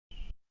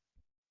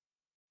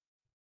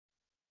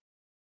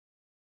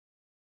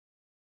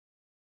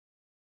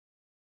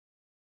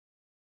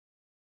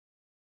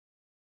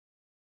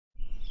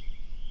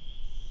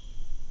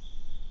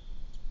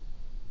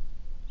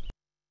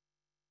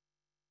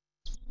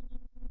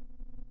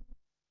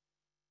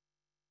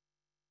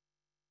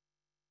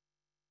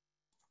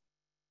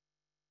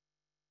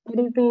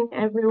Good evening,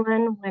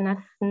 everyone.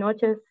 Buenas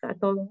noches a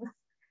todos.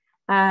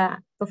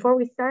 Before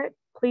we start,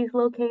 please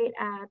locate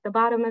at the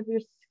bottom of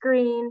your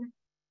screen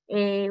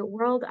a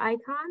world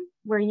icon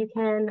where you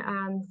can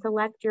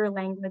select your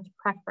language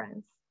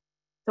preference.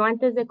 So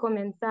antes de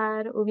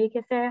comenzar,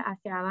 ubíquese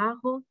hacia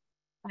abajo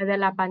de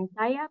la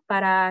pantalla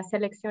para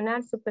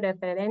seleccionar su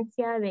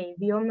preferencia de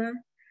idioma,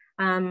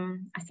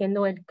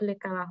 haciendo el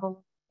clic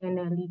abajo en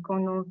el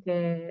icono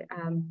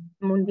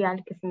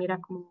mundial que se mira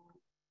como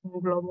un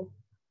globo.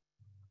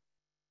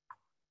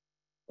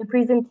 The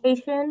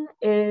presentation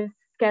is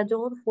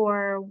scheduled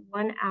for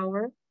 1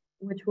 hour,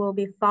 which will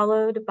be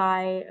followed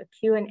by a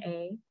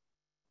Q&A.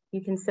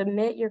 You can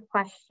submit your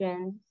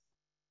questions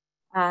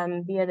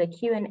via the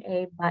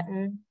Q&A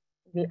button,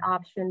 the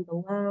option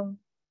below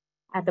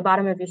at the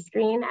bottom of your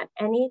screen at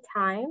any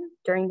time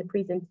during the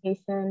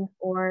presentation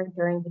or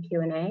during the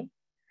Q&A.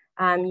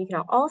 You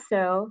can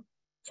also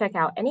check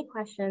out any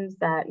questions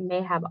that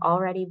may have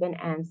already been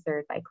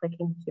answered by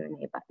clicking the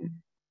Q&A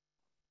button.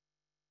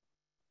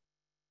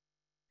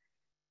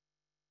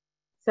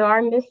 So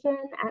our mission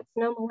at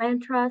Sonoma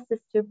Land Trust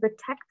is to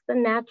protect the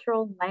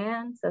natural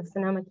lands of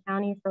Sonoma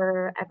County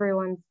for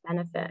everyone's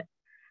benefit.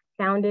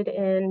 Founded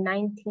in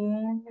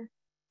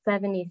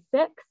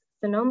 1976,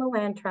 Sonoma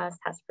Land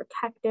Trust has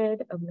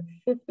protected over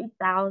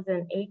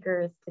 50,000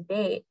 acres to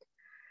date.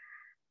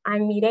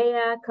 I'm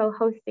Mireya,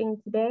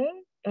 co-hosting today,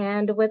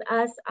 and with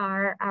us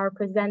are our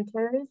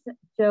presenters,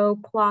 Joe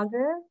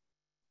Plogger,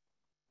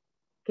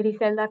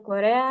 Griselda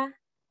Correa,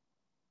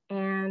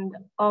 and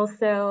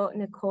also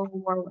Nicole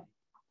Warwick.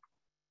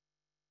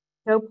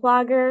 Joe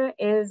Plogger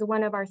is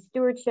one of our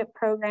stewardship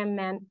program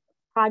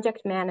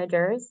project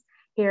managers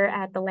here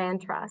at the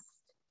Land Trust,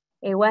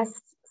 a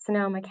West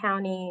Sonoma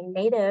County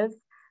native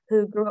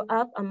who grew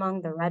up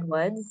among the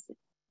redwoods.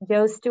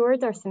 Joe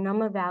stewards our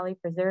Sonoma Valley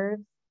Preserve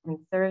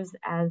and serves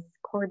as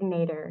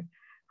coordinator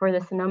for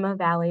the Sonoma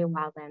Valley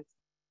Wildlands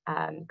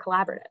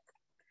Collaborative.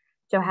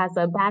 Joe has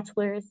a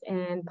bachelor's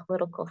in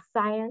political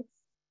science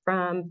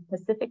from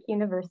Pacific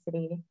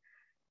University.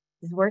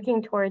 He's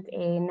working towards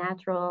a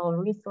natural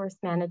resource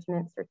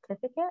management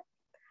certificate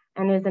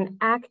and is an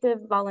active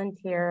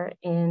volunteer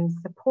in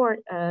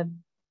support of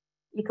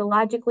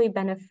ecologically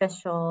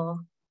beneficial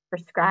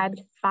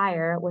prescribed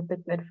fire with the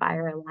Good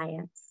Fire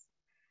Alliance.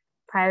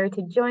 Prior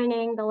to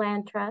joining the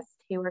Land Trust,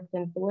 he worked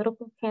in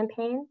political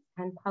campaigns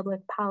and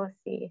public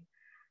policy,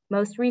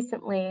 most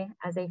recently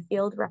as a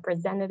field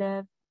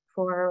representative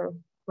for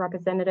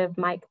Representative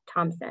Mike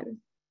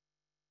Thompson.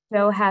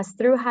 Joe has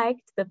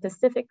thru-hiked the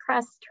Pacific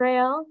Crest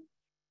Trail,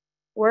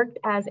 worked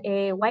as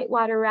a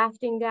whitewater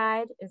rafting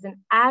guide, is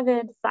an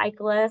avid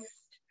cyclist,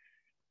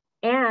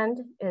 and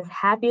is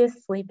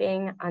happiest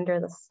sleeping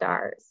under the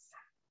stars.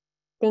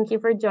 Thank you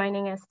for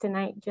joining us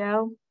tonight,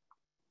 Joe.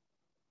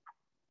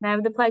 And I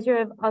have the pleasure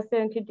of also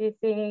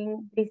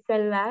introducing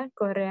Griselda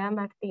Correa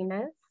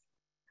Martinez,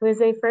 who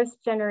is a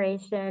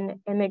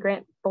first-generation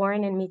immigrant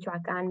born in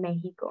Michoacán,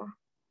 Mexico,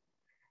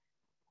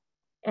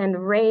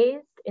 and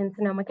raised in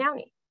Sonoma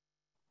County.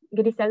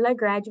 Griselda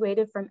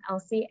graduated from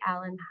Elsie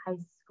Allen High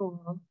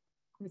School,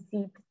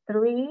 received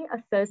 3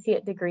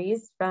 associate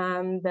degrees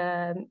from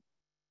the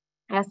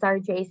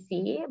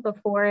SRJC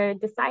before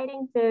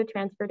deciding to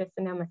transfer to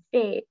Sonoma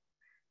State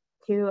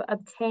to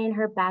obtain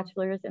her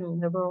bachelor's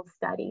in liberal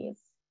studies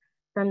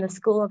from the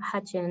School of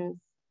Hutchins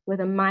with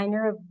a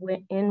minor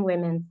in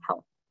women's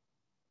health.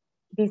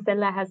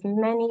 Griselda has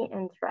many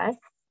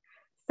interests,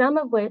 some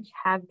of which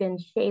have been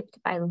shaped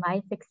by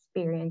life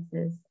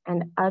experiences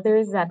and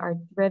others that are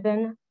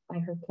driven by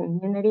her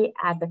community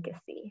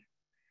advocacy.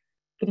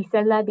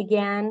 Griselda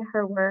began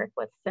her work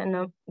with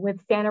Santa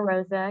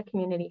Rosa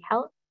Community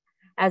Health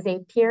as a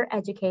peer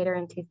educator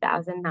in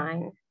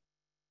 2009,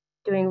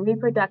 doing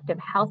reproductive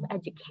health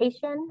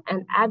education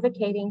and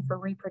advocating for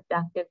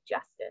reproductive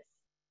justice.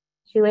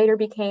 She later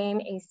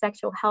became a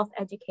sexual health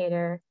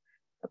educator,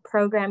 a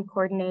program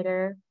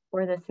coordinator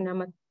for the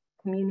Sonoma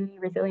Community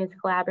Resilience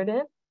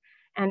Collaborative,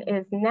 and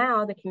is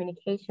now the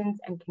Communications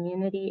and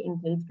Community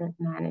Engagement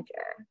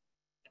Manager.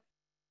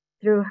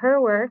 Through her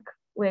work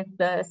with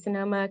the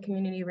Sonoma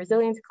Community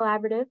Resilience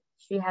Collaborative,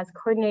 she has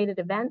coordinated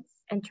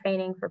events and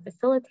training for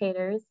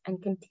facilitators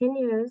and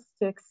continues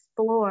to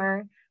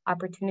explore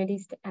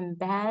opportunities to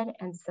embed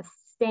and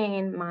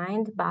sustain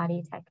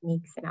mind-body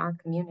techniques in our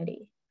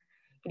community.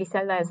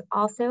 Griselda is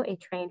also a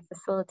trained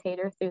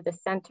facilitator through the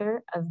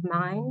Center of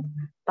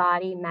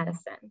Mind-Body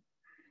Medicine.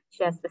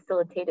 She has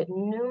facilitated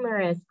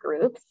numerous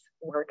groups,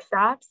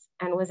 workshops,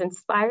 and was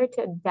inspired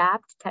to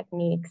adapt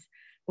techniques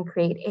and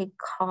create a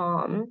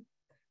calm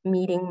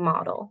meeting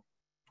model.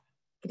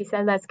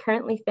 Griselda is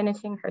currently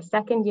finishing her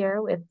 2nd year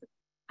with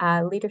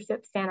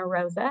Leadership Santa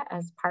Rosa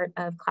as part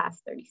of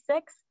Class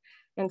 36,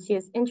 and she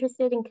is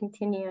interested in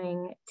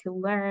continuing to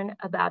learn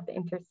about the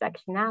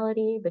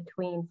intersectionality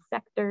between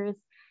sectors,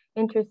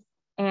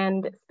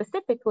 and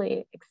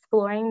specifically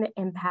exploring the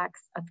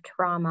impacts of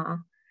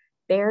trauma,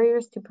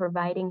 barriers to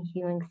providing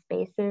healing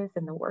spaces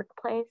in the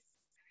workplace,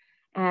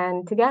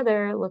 and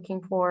together looking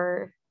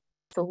for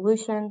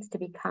solutions to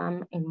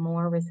become a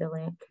more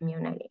resilient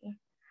community.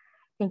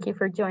 Thank you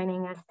for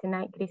joining us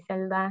tonight,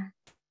 Griselda.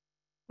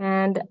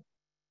 And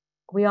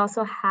we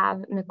also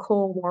have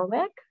Nicole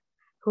Warwick,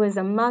 who is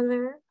a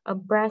mother, a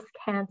breast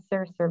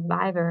cancer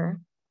survivor,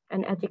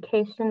 an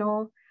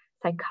educational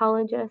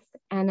psychologist,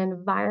 and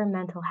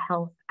environmental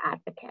health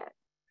advocate.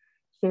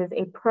 She is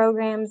a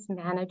programs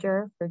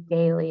manager for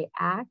Daily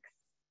Acts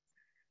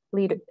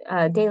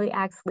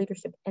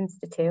Leadership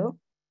Institute,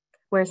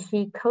 where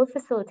she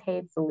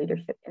co-facilitates the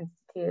Leadership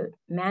Institute,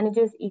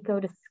 manages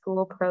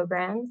eco-to-school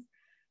programs,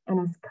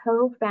 and is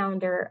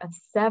co-founder of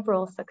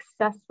several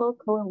successful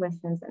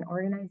coalitions and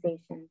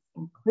organizations,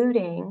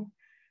 including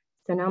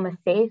Sonoma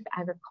Safe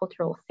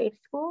Agricultural Safe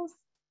Schools,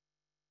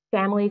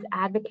 Families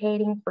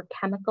Advocating for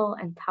Chemical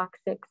and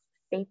Toxic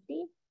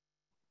Safety,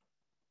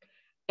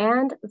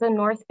 and the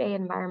North Bay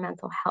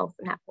Environmental Health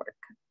Network.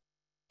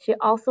 She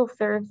also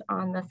serves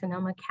on the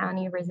Sonoma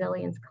County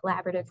Resilience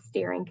Collaborative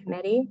Steering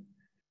Committee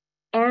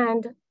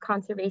and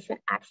Conservation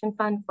Action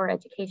Fund for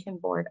Education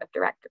Board of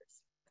Directors.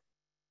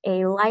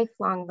 A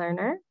lifelong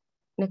learner,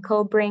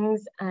 Nicole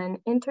brings an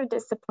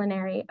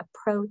interdisciplinary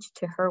approach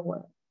to her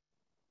work.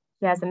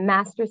 She has a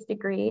master's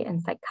degree in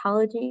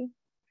psychology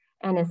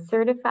and is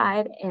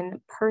certified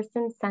in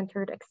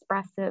person-centered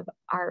expressive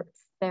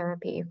arts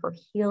therapy for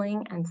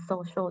healing and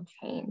social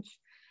change,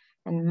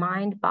 and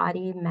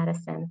mind-body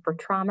medicine for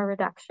trauma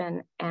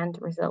reduction and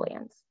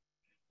resilience.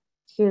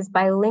 She is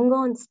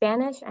bilingual in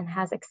Spanish and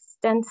has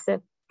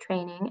extensive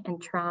training in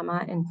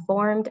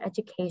trauma-informed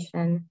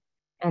education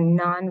and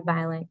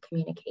nonviolent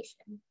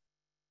communication.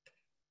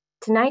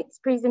 Tonight's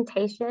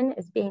presentation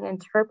is being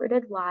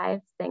interpreted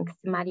live thanks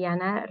to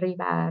Mariana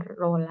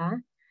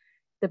Rivarola.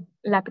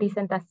 La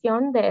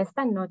presentación de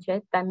esta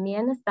noche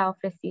también está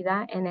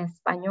ofrecida en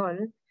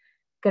español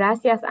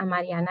gracias a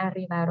Mariana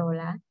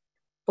Rivarola.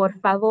 Por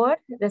favor,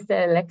 de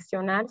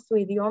seleccionar su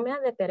idioma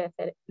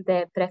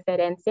de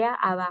preferencia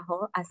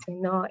abajo,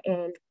 haciendo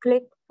el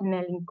clic en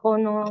el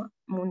icono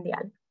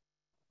mundial.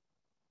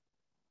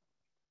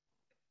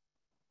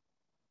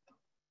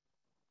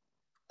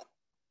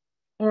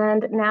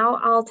 And now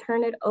I'll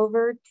turn it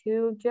over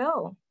to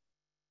Joe.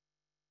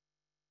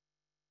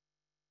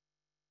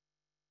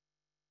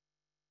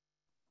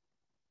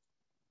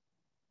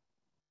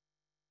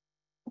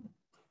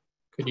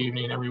 Good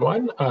evening,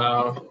 everyone.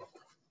 Let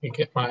me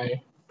get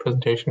my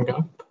presentation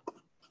going.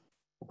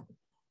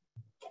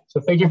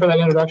 So thank you for that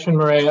introduction,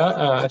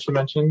 Maria. As you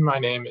mentioned, my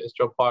name is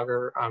Joe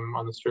Plogger. I'm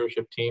on the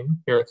stewardship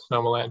team here at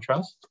Sonoma Land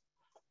Trust.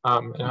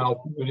 And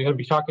we're going to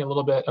be talking a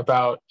little bit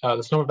about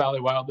the Sonoma Valley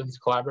Wildlands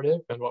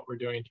Collaborative and what we're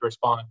doing to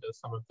respond to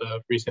some of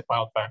the recent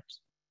wildfires.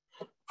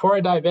 Before I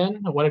dive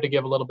in, I wanted to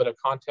give a little bit of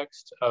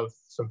context of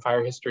some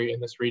fire history in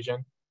this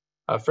region.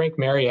 Frank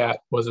Marriott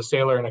was a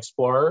sailor and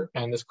explorer,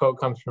 and this quote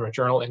comes from a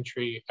journal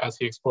entry as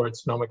he explored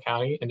Sonoma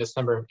County in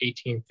December of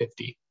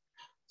 1850.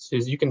 So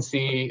as you can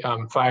see,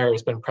 fire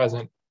has been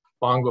present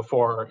long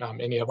before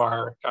many of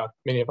our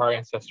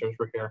ancestors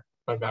were here,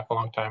 going back a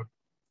long time.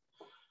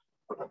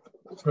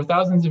 For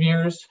thousands of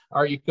years,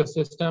 our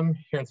ecosystem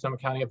here in Sonoma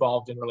County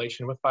evolved in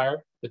relation with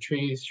fire. The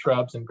trees,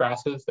 shrubs, and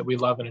grasses that we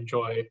love and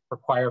enjoy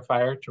require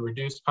fire to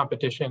reduce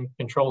competition,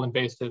 control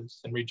invasives,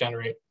 and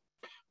regenerate.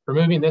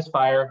 Removing this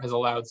fire has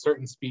allowed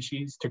certain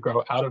species to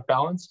grow out of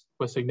balance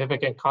with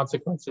significant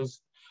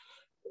consequences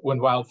when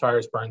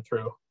wildfires burn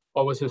through.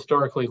 What was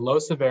historically low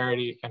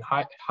severity and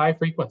high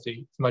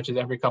frequency, as much as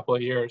every couple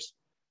of years,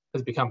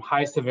 has become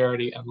high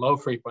severity and low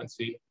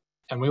frequency.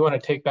 And we want to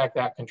take back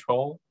that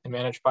control and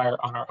manage fire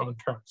on our own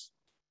terms.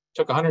 It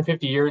took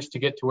 150 years to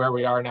get to where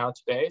we are now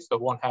today, so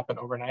it won't happen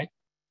overnight.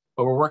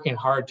 But we're working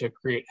hard to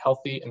create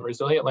healthy and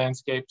resilient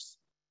landscapes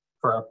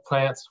for our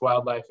plants,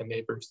 wildlife, and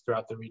neighbors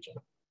throughout the region.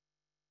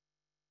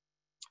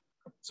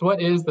 So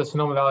what is the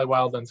Sonoma Valley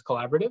Wildlands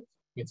Collaborative?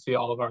 You can see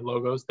all of our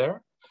logos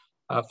there.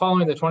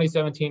 Following the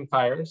 2017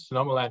 fires,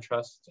 Sonoma Land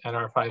Trust and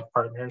our 5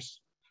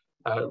 partners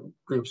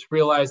groups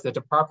realized that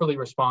to properly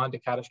respond to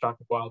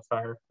catastrophic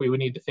wildfire, we would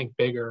need to think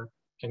bigger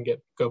and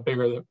go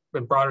bigger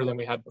and broader than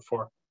we had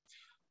before.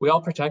 We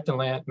all protect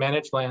and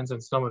manage lands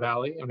in Sonoma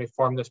Valley, and we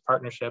formed this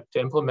partnership to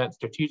implement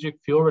strategic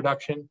fuel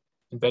reduction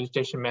and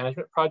vegetation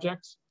management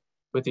projects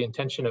with the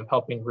intention of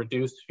helping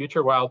reduce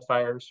future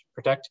wildfires,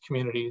 protect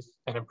communities,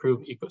 and improve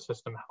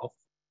ecosystem health.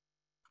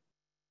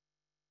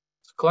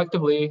 So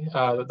collectively,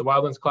 the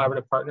Wildlands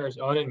Collaborative partners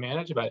own and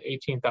manage about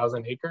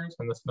 18,000 acres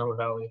in the Sonoma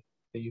Valley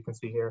that you can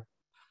see here.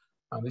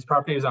 These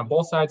properties on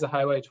both sides of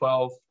Highway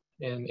 12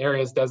 in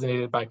areas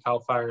designated by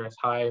CAL FIRE as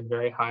high and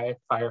very high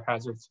fire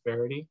hazard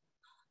severity.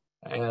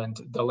 And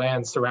the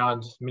lands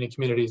surround many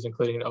communities,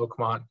 including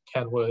Oakmont,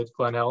 Kenwood,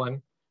 Glen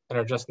Ellen, and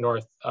are just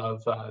north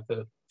of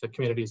the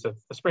communities of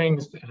the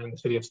Springs and the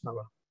city of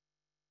Sonoma.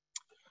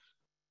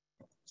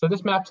 So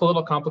this map's a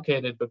little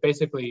complicated, but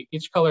basically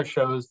each color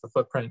shows the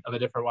footprint of a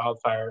different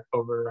wildfire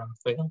over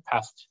the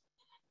past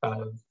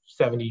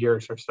 70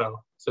 years or so.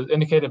 So it's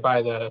indicated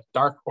by the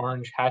dark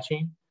orange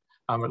hatching.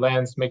 Our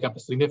lands make up a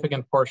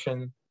significant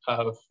portion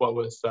of what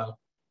was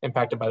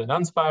impacted by the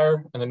Nuns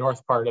Fire, and the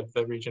north part of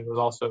the region was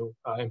also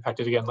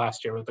impacted again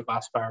last year with the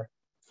Glass Fire.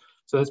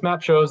 So this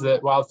map shows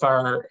that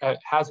wildfire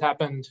has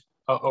happened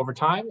over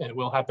time, and it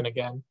will happen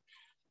again.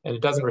 And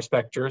it doesn't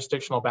respect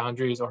jurisdictional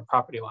boundaries or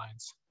property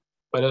lines.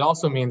 But it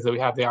also means that we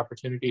have the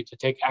opportunity to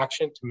take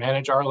action to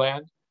manage our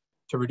land,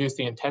 to reduce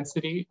the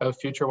intensity of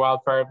future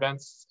wildfire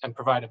events, and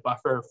provide a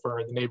buffer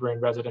for the neighboring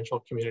residential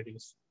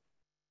communities.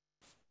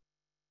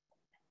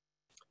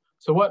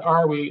 So what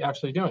are we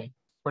actually doing?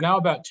 We're now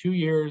about 2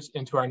 years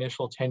into our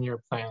initial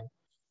 10-year plan,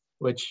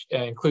 which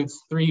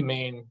includes 3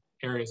 main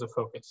areas of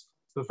focus.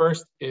 So the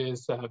first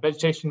is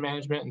vegetation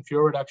management and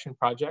fuel reduction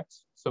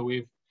projects. So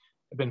we've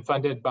been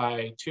funded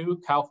by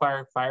 2 CAL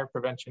FIRE fire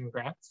prevention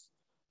grants,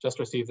 just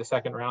received the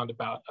second round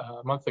about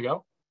a month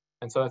ago.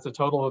 And so that's a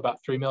total of about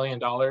 $3 million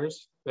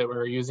that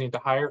we're using to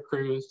hire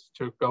crews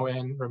to go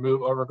in,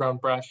 remove overgrown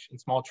brush and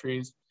small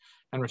trees,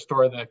 and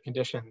restore the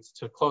conditions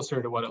to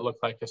closer to what it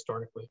looked like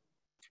historically.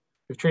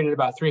 We've treated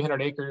about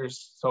 300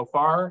 acres so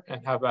far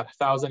and have about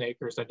 1,000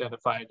 acres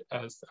identified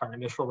as our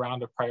initial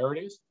round of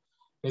priorities.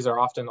 These are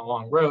often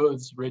along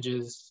roads,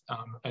 ridges,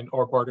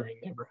 or bordering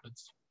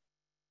neighborhoods.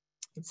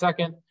 And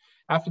second,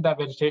 after that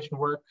vegetation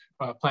work,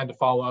 plan to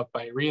follow up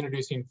by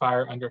reintroducing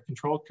fire under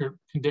controlled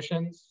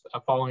conditions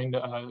following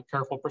a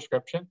careful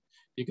prescription.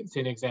 You can see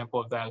an example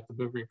of that at the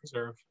Bouvry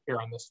Preserve here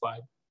on this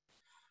slide.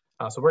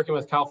 So working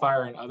with CAL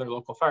FIRE and other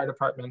local fire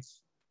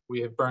departments, we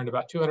have burned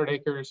about 200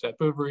 acres at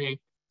Bouvry,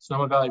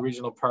 Sonoma Valley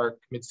Regional Park,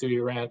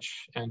 Mid-Studio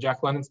Ranch, and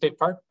Jack London State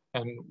Park,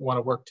 and want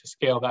to work to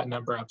scale that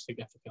number up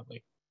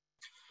significantly.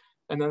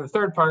 And then the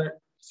third part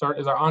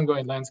is our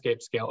ongoing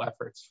landscape scale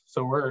efforts.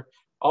 So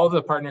all of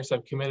the partners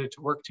have committed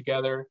to work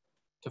together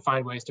to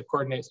find ways to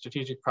coordinate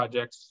strategic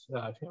projects,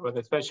 whether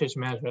it's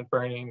vegetation management,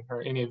 burning,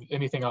 or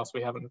anything else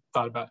we haven't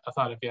thought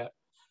of yet,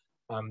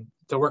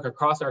 to work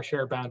across our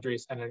shared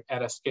boundaries and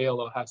at a scale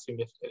that will have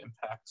significant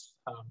impacts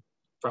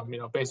from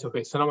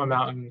basically Sonoma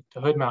Mountain to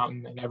Hood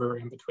Mountain and everywhere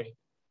in between.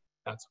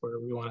 That's where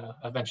we want to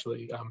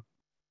eventually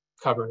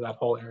cover that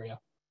whole area.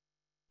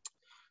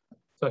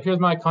 So here's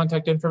my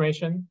contact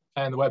information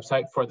and the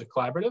website for the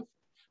collaborative,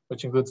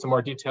 which includes some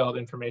more detailed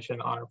information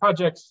on our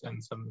projects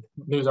and some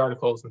news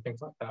articles and things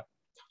like that.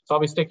 So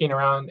I'll be sticking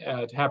around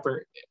and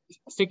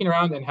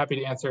happy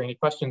to answer any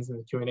questions in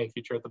the Q&A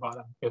feature at the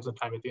bottom. We have some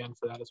time at the end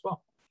for that as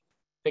well.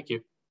 Thank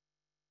you.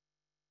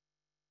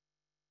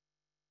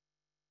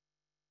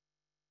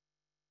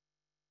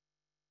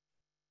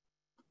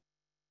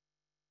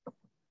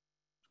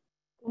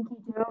 Thank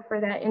you, Joe,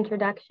 for that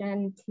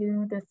introduction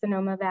to the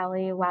Sonoma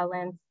Valley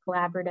Wildlands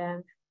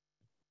Collaborative.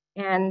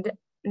 And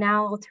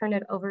now I'll turn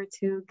it over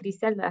to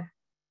Griselda.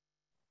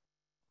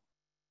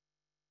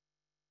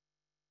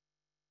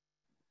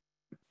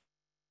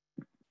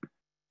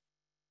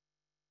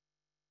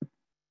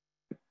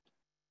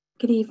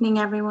 Good evening,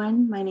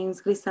 everyone. My name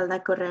is Griselda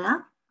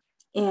Correa,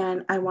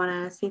 and I want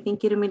to say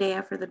thank you to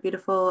Mireya for the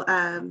beautiful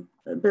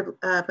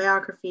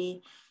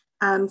biography.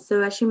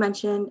 So as she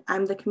mentioned,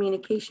 I'm the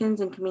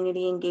Communications and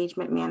Community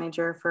Engagement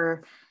Manager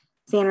for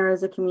Santa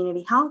Rosa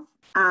Community Health.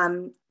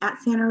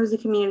 At Santa Rosa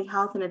Community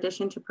Health, in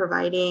addition to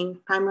providing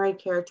primary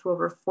care to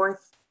over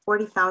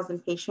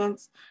 40,000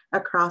 patients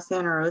across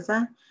Santa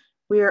Rosa,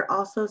 we are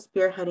also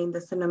spearheading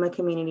the Sonoma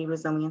Community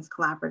Resilience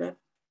Collaborative.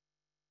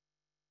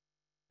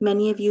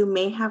 Many of you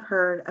may have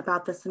heard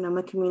about the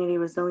Sonoma Community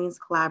Resilience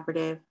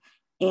Collaborative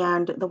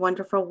and the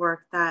wonderful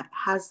work that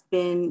has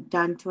been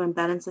done to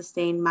embed and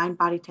sustain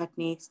mind-body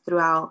techniques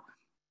throughout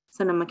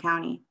Sonoma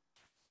County.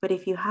 But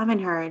if you haven't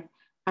heard,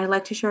 I'd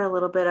like to share a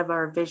little bit of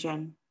our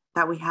vision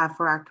that we have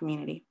for our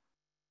community.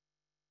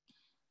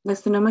 The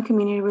Sonoma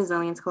Community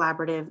Resilience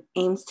Collaborative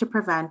aims to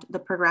prevent the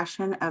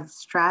progression of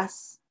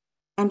stress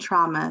and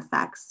trauma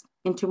effects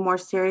into more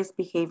serious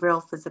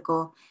behavioral,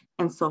 physical,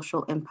 and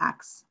social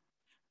impacts.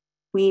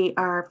 We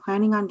are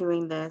planning on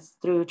doing this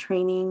through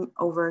training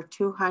over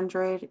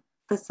 200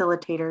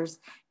 facilitators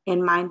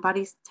in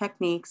mind-body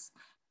techniques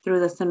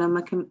through the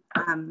Sonoma,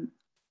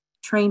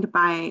 trained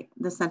by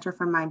the Center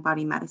for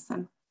Mind-Body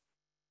Medicine.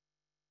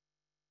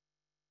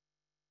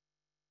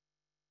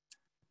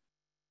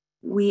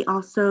 We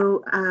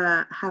also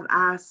have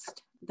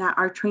asked that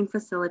our trained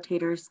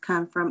facilitators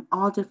come from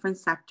all different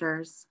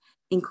sectors,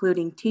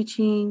 including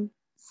teaching,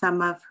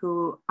 some of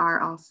who are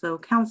also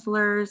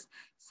counselors,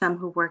 some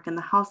who work in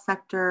the health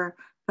sector,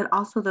 but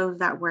also those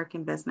that work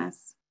in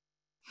business.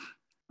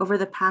 Over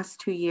the past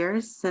 2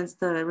 years, since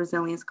the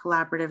Resilience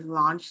Collaborative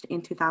launched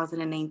in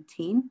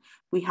 2018,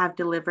 we have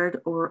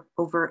delivered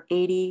over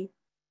 80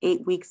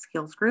 8-week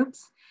skills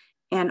groups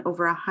and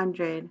over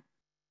 100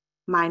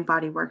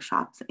 mind-body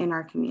workshops in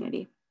our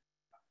community.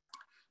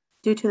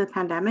 Due to the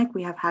pandemic,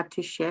 we have had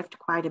to shift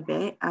quite a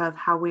bit of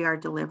how we are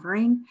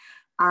delivering.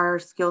 Our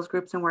skills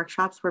groups and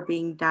workshops were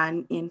being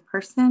done in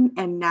person,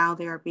 and now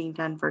they are being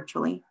done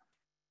virtually.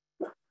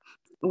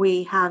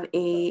 We have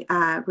a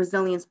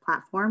resilience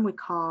platform we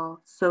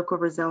call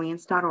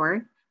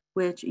socoresilience.org,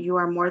 which you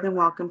are more than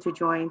welcome to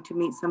join to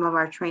meet some of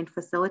our trained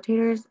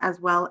facilitators, as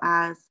well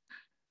as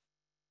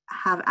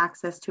have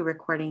access to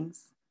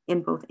recordings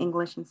in both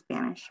English and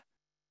Spanish.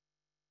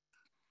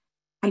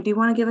 I do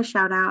want to give a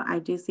shout out. I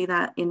do see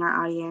that in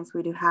our audience,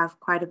 we do have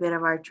quite a bit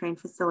of our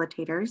trained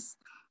facilitators.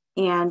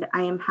 And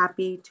I am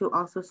happy to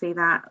also say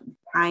that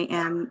I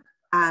am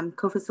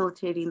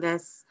co-facilitating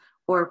this,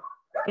 or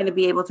going to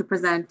be able to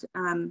present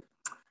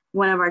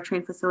one of our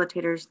trained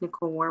facilitators,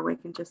 Nicole Warwick,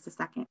 in just a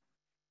second.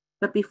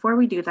 But before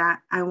we do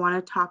that, I want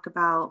to talk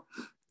about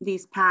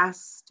these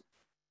past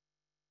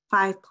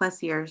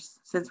 5+ years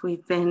since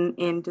we've been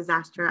in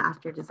disaster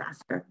after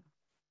disaster.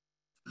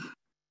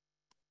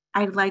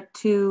 I'd like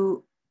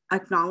to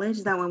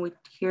acknowledge that when we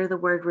hear the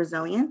word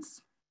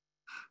resilience,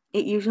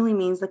 it usually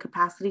means the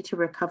capacity to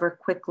recover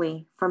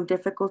quickly from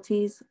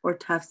difficulties or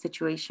tough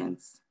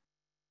situations.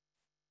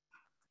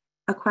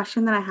 A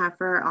question that I have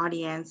for our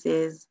audience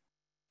is,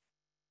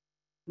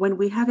 when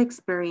we have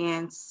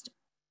experienced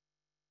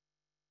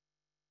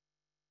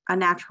a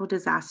natural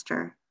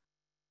disaster,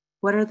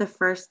 what are the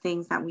first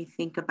things that we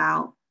think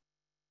about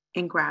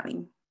in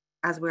grabbing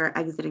as we're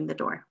exiting the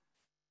door?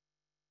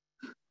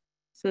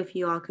 So if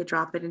you all could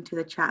drop it into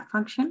the chat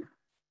function.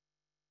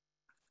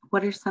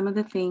 What are some of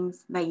the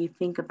things that you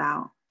think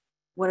about?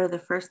 What are the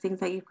first things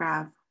that you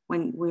grab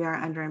when we are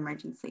under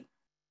emergency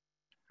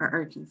or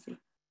urgency?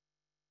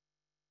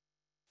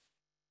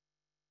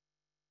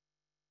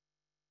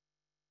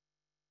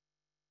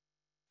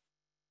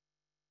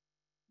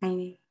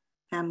 Any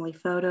family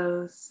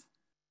photos,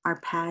 our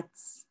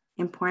pets,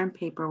 important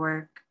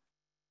paperwork,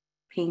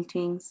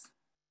 paintings,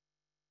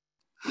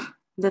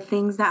 the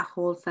things that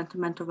hold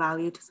sentimental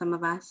value to some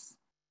of us,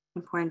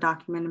 important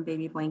document and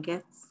baby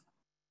blankets,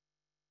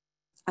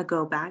 a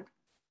go bag,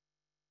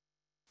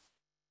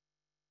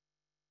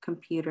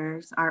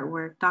 computers,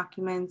 artwork,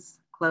 documents,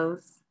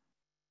 clothes.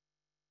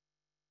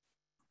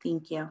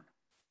 Thank you.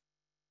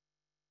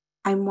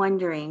 I'm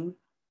wondering,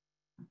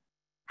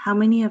 how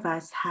many of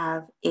us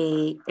have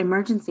an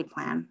emergency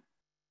plan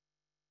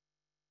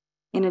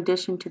in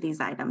addition to these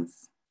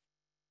items?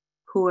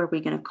 Who are we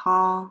going to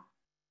call?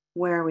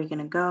 Where are we going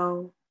to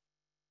go?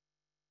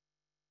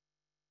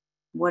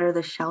 What are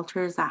the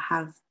shelters that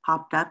have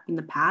popped up in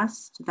the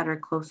past that are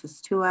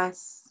closest to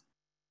us?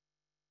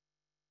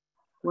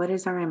 What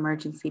is our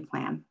emergency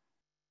plan?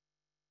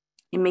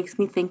 It makes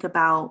me think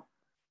about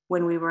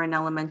when we were in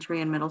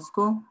elementary and middle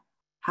school,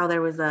 how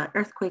there was an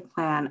earthquake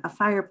plan, a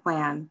fire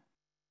plan.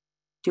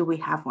 Do we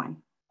have one?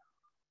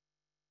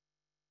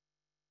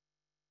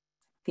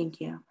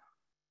 Thank you.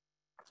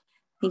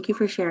 Thank you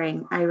for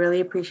sharing. I really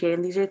appreciate it.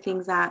 And these are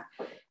things that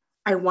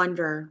I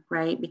wonder,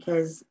 right?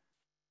 Because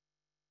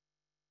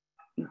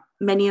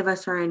many of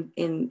us are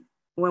in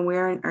when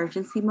we're in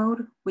urgency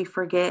mode, we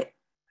forget,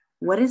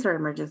 what is our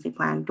emergency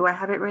plan? Do I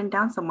have it written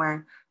down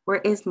somewhere?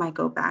 Where is my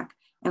go bag?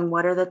 And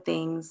what are the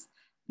things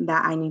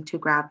that I need to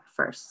grab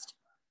first?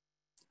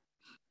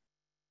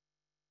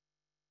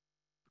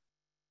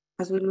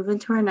 As we move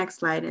into our next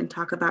slide and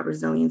talk about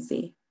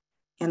resiliency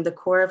and the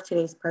core of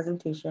today's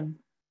presentation,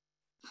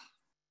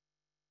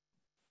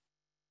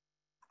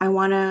 I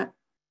want to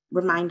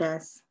remind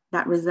us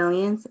that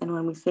resilience, and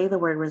when we say the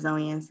word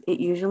resilience, it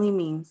usually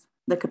means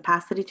the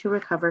capacity to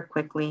recover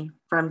quickly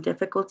from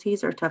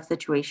difficulties or tough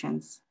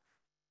situations.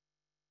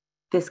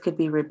 This could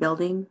be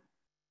rebuilding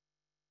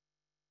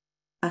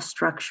a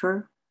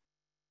structure,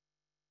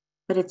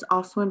 but it's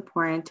also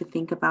important to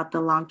think about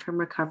the long-term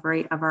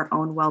recovery of our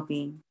own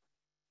well-being.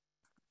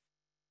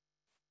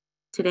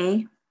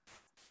 Today,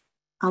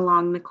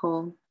 along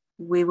Nicole,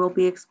 we will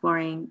be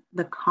exploring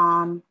the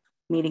CALM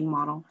meeting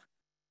model.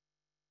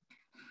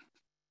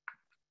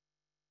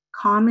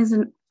 CALM is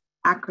an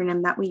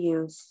acronym that we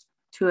use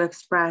to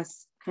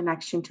express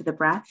connection to the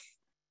breath,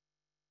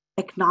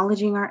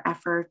 acknowledging our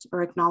efforts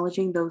or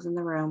acknowledging those in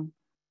the room,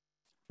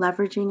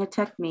 leveraging a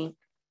technique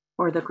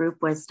or the group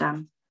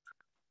wisdom,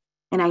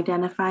 and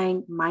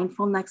identifying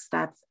mindful next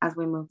steps as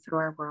we move through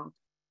our world.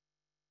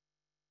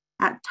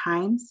 At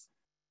times,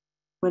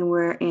 when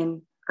we're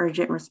in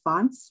urgent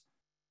response,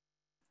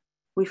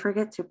 we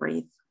forget to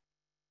breathe.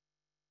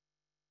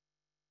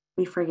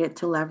 We forget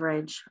to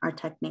leverage our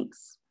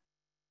techniques.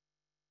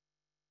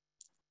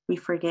 We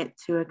forget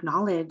to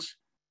acknowledge,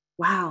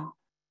 wow,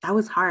 that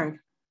was hard,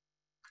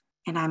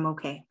 and I'm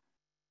okay.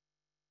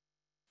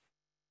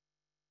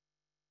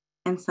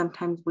 And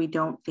sometimes we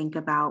don't think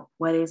about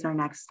what is our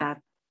next step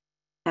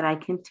that I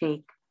can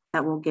take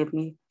that will get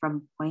me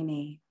from point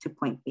A to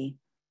point B.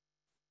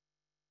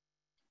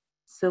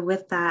 So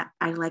with that,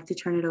 I'd like to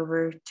turn it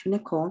over to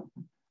Nicole,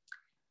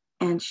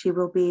 and she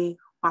will be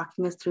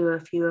walking us through a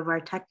few of our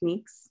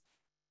techniques,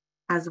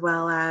 as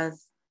well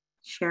as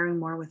sharing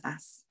more with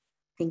us.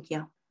 Thank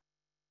you.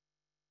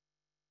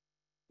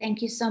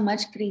 Thank you so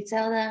much,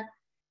 Griselda.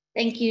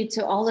 Thank you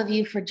to all of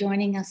you for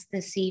joining us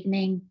this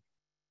evening.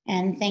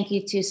 And thank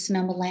you to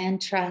Sonoma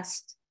Land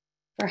Trust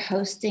for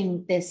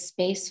hosting this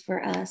space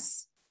for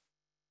us.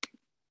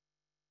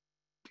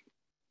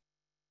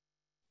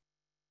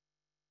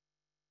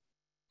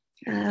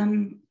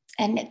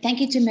 And thank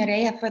you to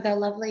Mireya for the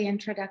lovely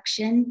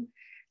introduction.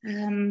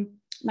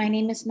 My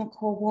name is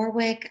Nicole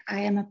Warwick. I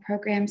am a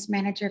programs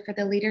manager for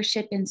the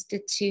Leadership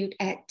Institute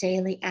at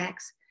Daily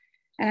Acts.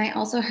 And I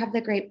also have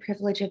the great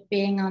privilege of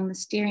being on the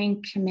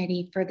steering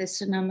committee for the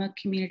Sonoma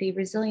Community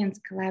Resilience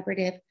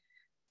Collaborative,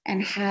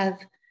 and have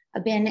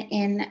I've been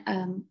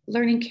in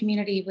learning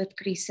community with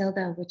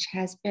Griselda, which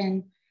has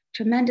been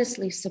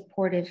tremendously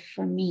supportive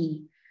for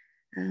me.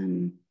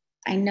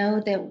 I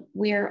know that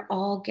we're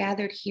all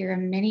gathered here,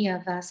 and many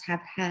of us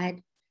have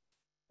had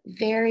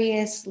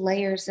various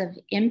layers of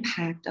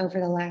impact over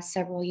the last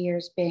several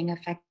years being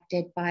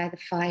affected by the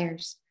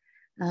fires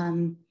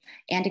and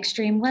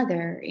extreme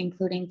weather,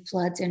 including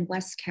floods in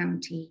West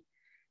County.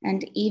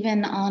 And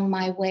even on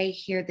my way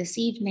here this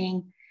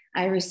evening,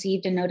 I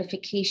received a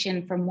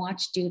notification from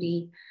Watch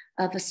Duty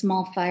of a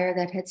small fire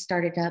that had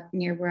started up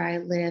near where I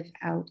live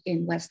out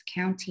in West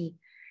County.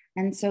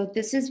 And so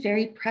this is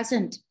very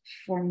present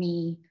for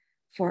me,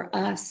 for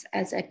us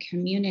as a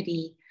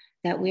community,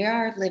 that we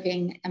are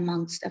living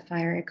amongst a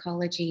fire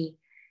ecology.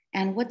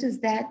 And what does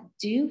that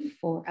do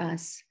for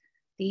us?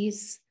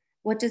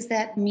 What does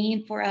that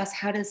mean for us?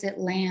 How does it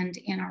land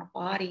in our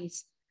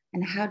bodies?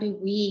 And how do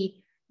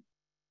we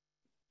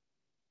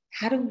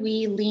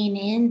lean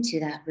into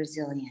that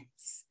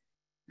resilience?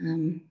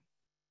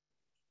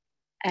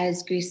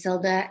 As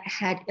Griselda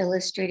had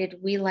illustrated,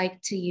 we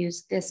like to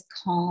use this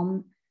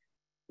calm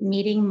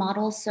meeting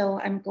model. So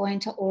I'm going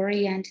to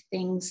orient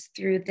things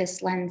through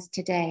this lens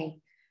today,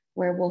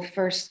 where we'll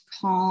first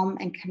calm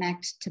and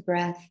connect to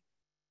breath,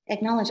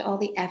 acknowledge all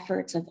the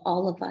efforts of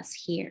all of us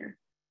here.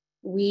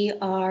 We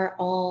are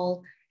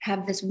all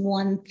have this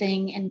one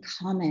thing in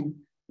common.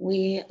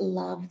 We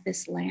love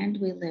this land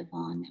we live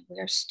on. We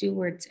are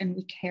stewards and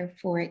we care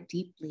for it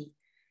deeply.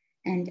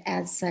 And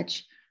as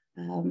such,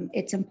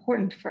 it's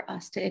important for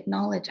us to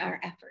acknowledge our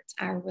efforts,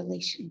 our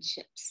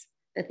relationships,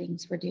 the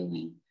things we're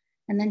doing,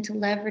 and then to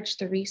leverage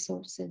the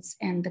resources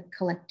and the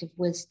collective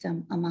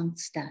wisdom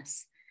amongst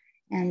us.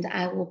 And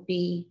I will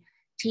be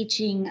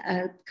teaching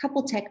a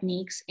couple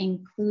techniques,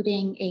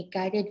 including a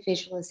guided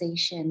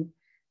visualization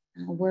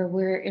where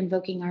we're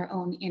invoking our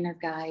own inner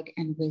guide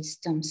and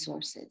wisdom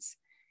sources.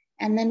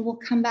 And then we'll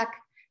come back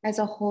as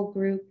a whole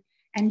group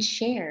and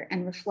share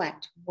and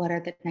reflect what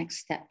are the next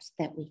steps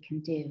that we can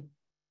do.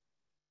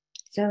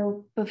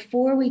 So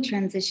before we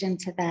transition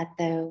to that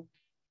though,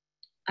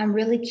 I'm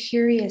really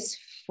curious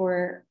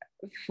for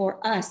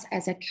us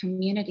as a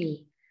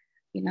community,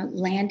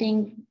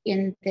 landing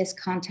in this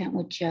content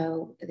with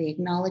Joe, the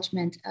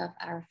acknowledgement of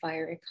our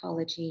fire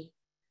ecology,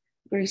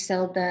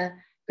 Griselda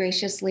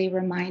graciously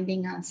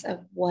reminding us of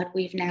what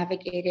we've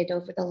navigated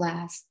over the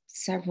last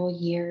several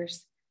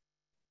years.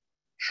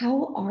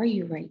 How are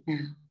you right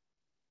now?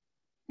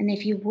 And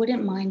if you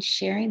wouldn't mind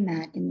sharing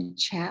that in the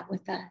chat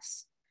with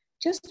us,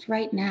 just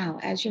right now,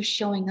 as you're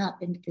showing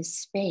up into this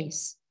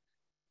space,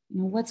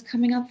 what's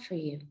coming up for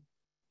you?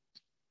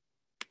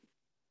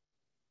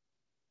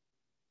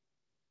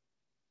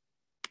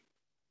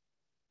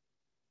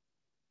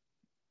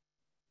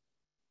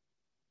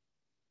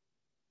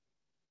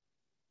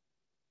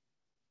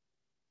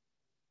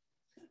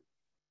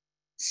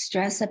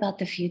 Stress about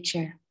the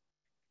future.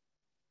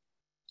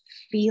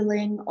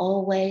 Feeling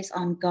always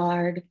on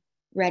guard,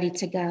 ready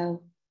to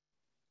go.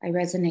 I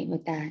resonate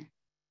with that.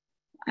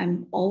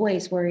 I'm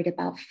always worried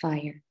about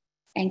fire,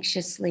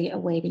 anxiously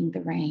awaiting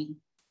the rain,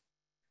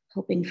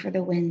 hoping for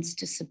the winds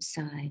to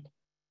subside,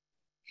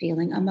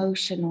 feeling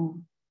emotional,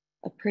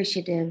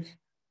 appreciative,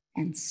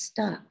 and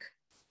stuck,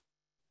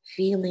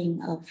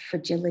 feeling of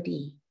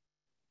fragility,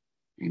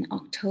 and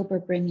October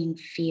bringing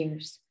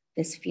fears,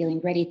 this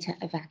feeling ready to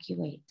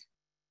evacuate.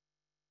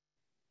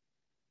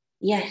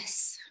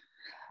 Yes,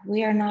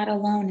 we are not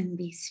alone in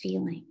these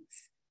feelings.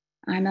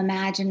 I'm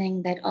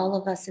imagining that all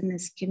of us in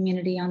this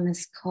community on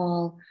this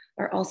call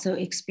are also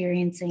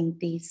experiencing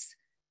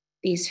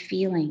these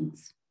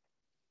feelings.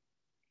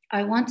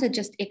 I want to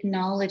just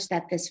acknowledge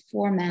that this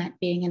format,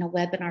 being in a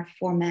webinar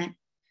format,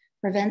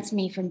 prevents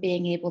me from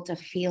being able to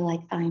feel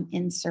like I'm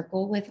in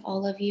circle with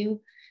all of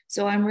you.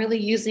 So I'm really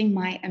using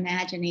my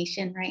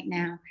imagination right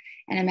now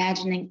and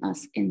imagining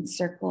us in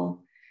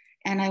circle.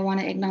 And I want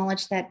to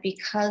acknowledge that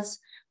because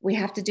we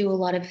have to do a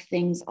lot of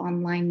things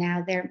online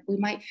now, we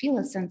might feel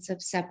a sense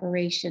of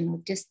separation or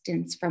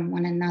distance from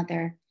one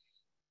another.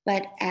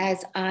 But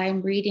as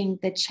I'm reading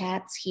the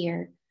chats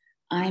here,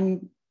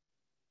 I'm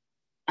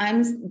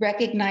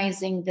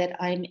recognizing that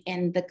I'm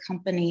in the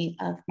company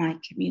of my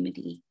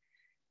community.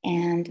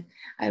 And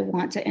I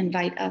want to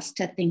invite us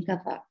to think of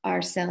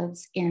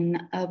ourselves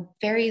in a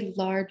very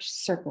large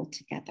circle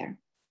together.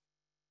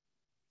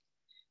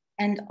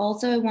 And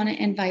also I want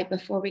to invite,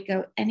 before we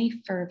go any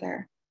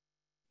further,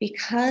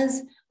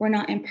 because we're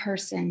not in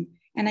person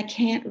and I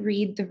can't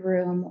read the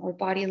room or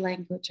body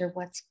language or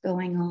what's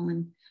going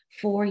on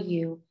for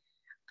you,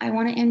 I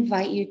want to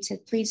invite you to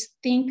please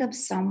think of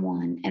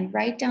someone and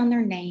write down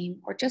their name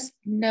or just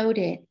note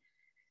it.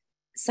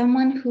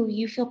 Someone who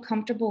you feel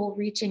comfortable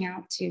reaching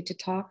out to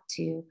talk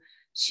to,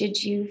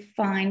 should you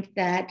find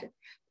that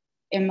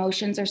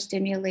emotions are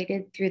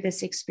stimulated through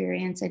this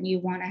experience and you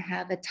want to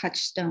have a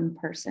touchstone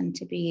person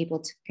to be able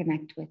to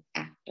connect with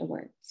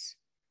afterwards.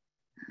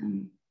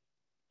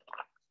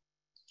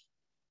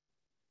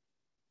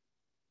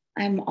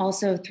 I'm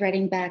also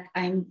threading back,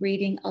 I'm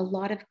reading a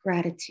lot of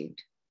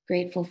gratitude,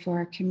 grateful for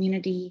our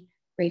community,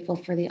 grateful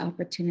for the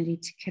opportunity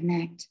to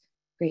connect,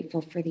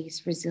 grateful for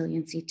these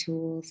resiliency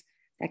tools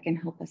that can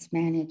help us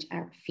manage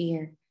our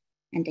fear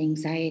and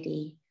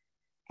anxiety.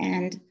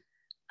 And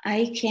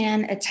I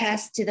can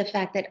attest to the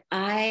fact that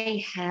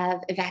I have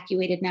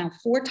evacuated now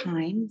 4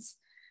 times.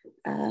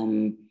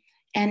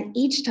 And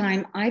each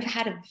time I've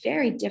had a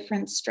very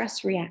different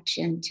stress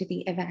reaction to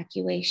the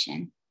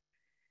evacuation.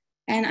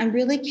 And I'm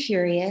really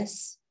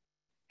curious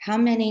how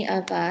many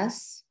of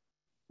us,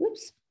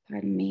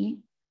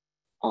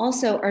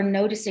 also are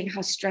noticing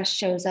how stress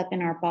shows up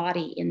in our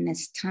body in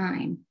this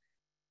time.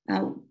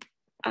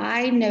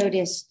 I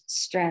noticed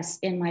stress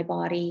in my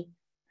body,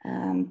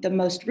 the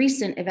most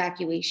recent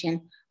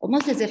evacuation,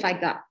 almost as if I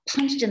got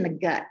punched in the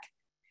gut.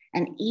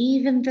 And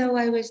even though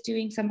I was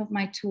doing some of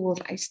my tools,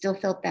 I still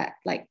felt that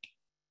like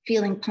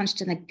feeling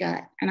punched in the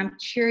gut. And I'm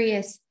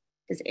curious,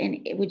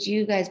 would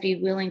you guys be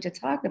willing to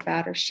talk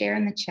about or share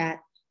in the chat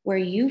where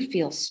you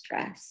feel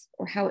stress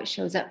or how it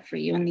shows up for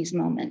you in these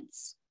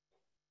moments?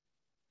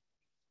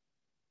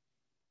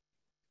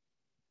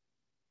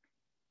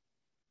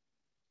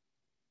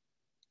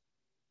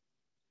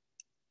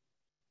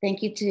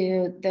 Thank you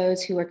to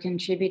those who are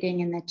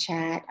contributing in the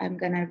chat. I'm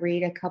going to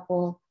read a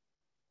couple.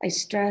 I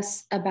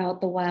stress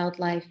about the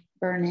wildlife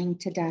burning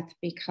to death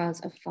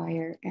because of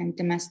fire and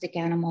domestic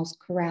animals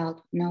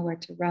corralled, nowhere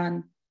to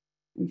run,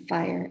 and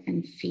fire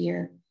and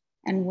fear.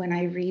 And when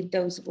I read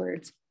those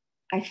words,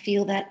 I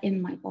feel that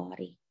in my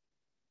body.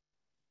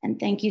 And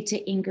thank you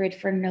to Ingrid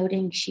for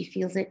noting she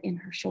feels it in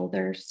her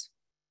shoulders.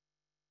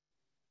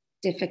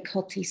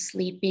 Difficulty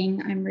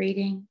sleeping, I'm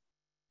reading.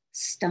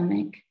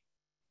 Stomach,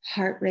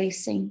 heart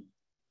racing.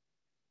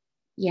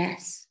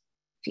 Yes,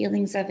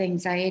 feelings of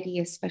anxiety,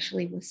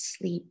 especially with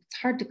sleep. It's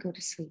hard to go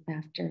to sleep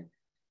after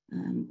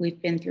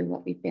we've been through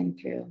what we've been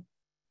through.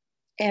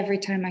 Every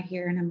time I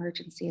hear an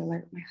emergency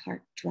alert, my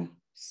heart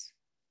drops.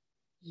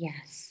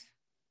 Yes.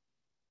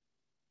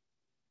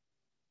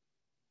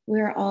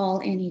 We're all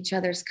in each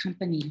other's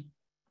company.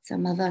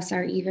 Some of us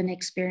are even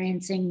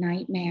experiencing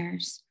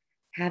nightmares,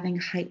 having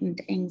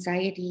heightened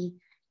anxiety,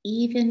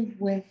 even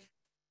with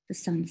the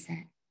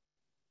sunset.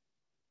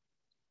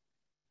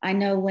 I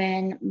know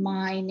when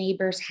my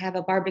neighbors have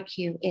a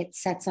barbecue, it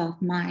sets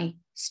off my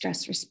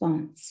stress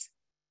response.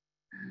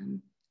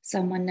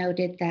 Someone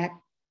noted that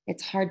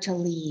it's hard to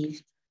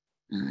leave.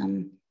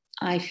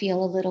 I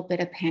feel a little bit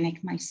of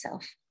panic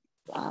myself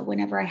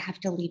whenever I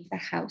have to leave the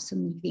house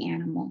and leave the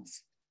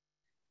animals.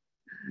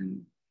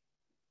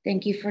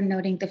 Thank you for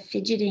noting the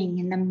fidgeting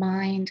and the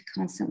mind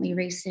constantly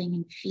racing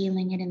and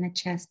feeling it in the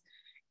chest.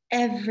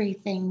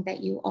 Everything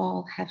that you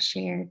all have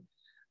shared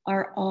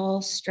are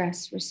all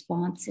stress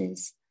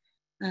responses.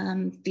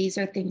 These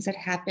are things that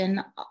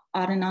happen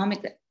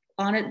autonomic.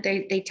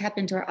 They tap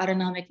into our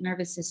autonomic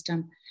nervous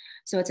system.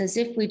 So it's as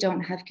if we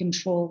don't have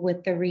control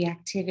with the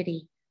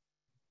reactivity.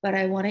 But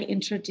I want to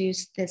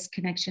introduce this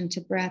connection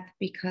to breath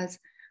because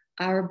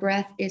our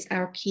breath is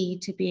our key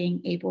to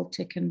being able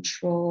to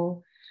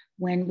control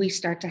when we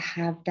start to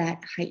have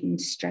that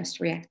heightened stress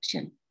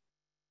reaction.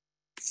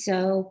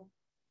 So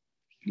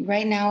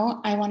right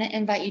now, I want to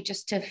invite you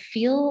just to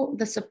feel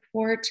the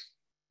support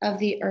of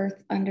the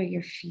earth under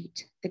your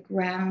feet, the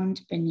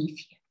ground beneath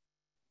you,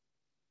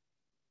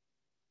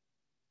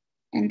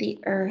 and the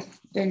earth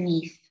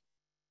beneath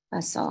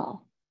us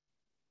all.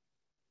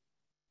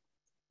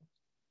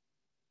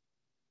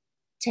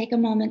 Take a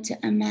moment to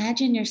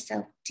imagine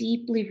yourself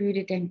deeply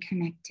rooted and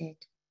connected.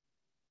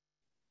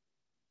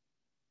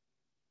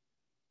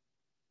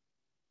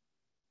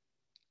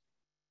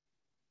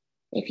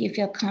 If you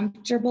feel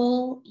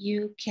comfortable,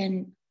 you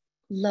can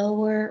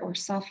lower or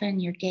soften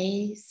your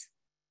gaze,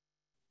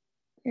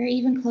 or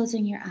even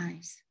closing your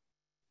eyes.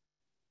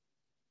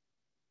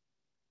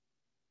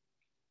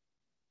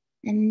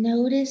 And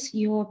notice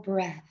your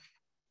breath,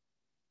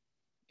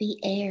 the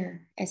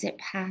air as it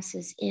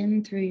passes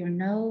in through your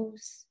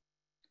nose,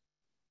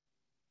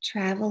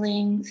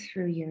 traveling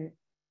through your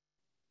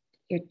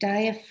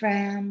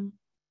diaphragm,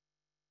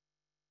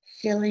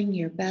 filling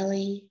your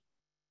belly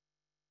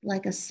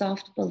like a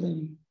soft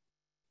balloon.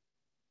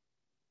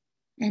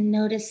 And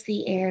notice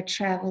the air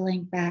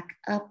traveling back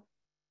up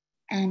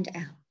and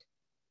out.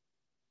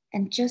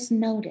 And just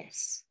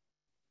notice.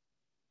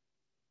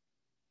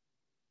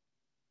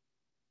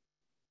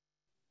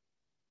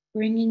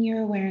 Bringing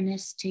your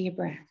awareness to your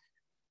breath.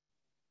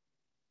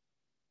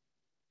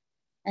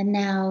 And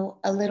now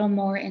a little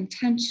more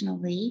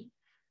intentionally,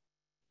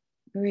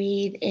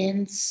 breathe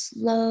in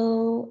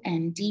slow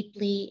and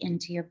deeply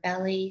into your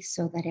belly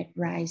so that it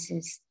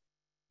rises.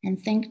 And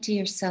think to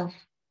yourself,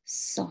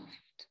 soft.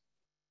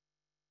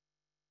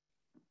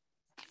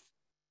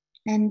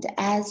 And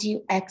as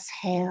you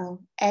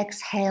exhale,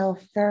 exhale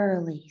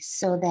thoroughly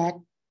so that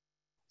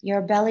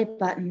your belly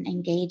button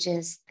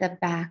engages the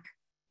back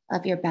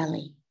of your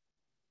belly.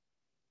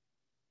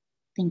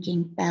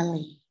 Thinking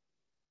belly.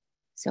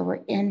 So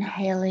we're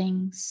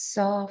inhaling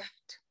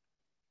soft,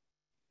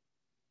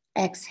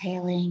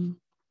 exhaling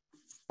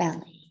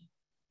belly.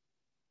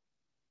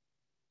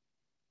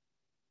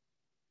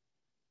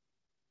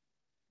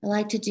 I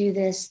like to do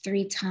this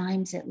 3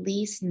 times at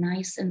least,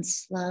 nice and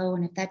slow.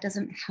 And if that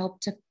doesn't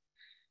help to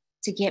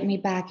to get me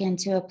back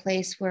into a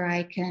place where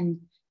I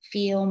can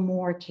feel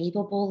more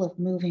capable of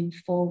moving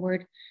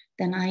forward,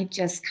 then I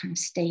just kind of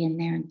stay in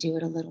there and do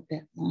it a little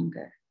bit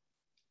longer.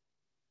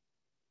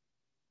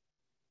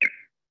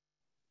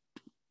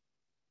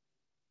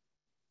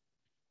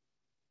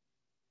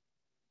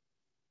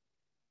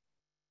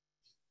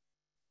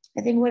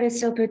 I think what is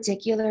so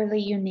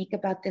particularly unique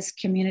about this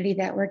community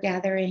that we're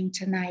gathering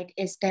tonight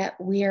is that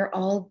we are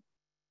all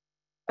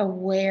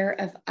aware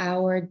of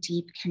our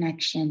deep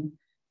connection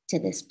to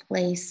this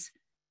place,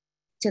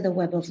 to the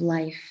web of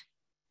life.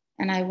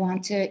 And I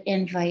want to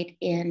invite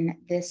in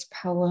this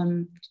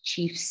poem,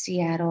 Chief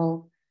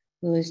Seattle,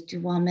 who is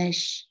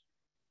Duwamish.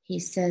 He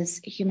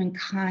says,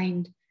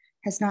 humankind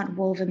has not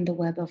woven the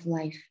web of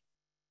life.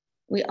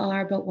 We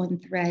are but one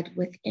thread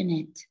within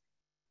it.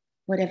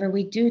 Whatever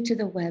we do to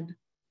the web,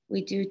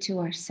 we do to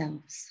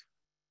ourselves.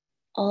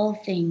 All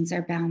things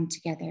are bound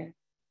together.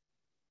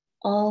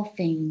 All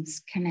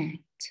things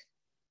connect.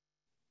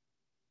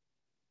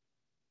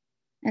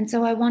 And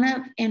so I want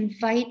to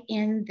invite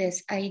in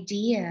this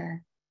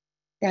idea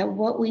that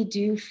what we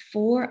do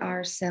for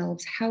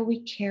ourselves, how we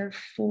care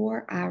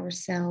for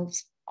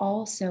ourselves,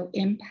 also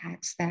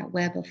impacts that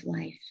web of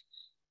life.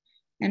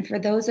 And for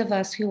those of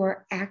us who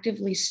are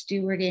actively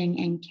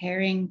stewarding and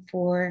caring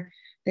for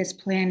this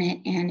planet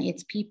and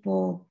its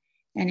people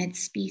and its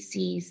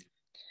species,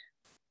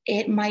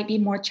 it might be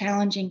more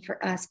challenging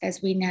for us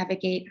as we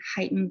navigate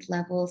heightened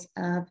levels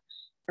of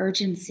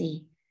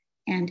urgency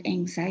and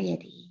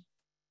anxiety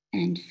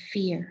and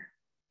fear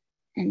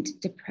and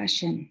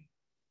depression.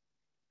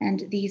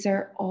 And these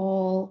are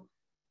all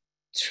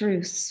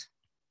truths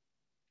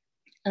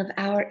of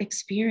our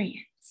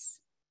experience.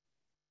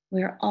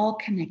 We're all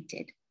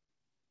connected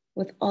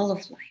with all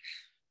of life.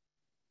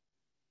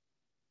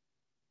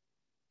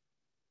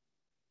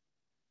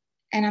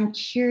 And I'm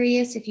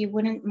curious if you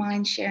wouldn't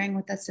mind sharing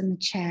with us in the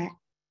chat,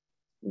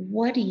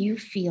 what do you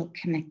feel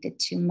connected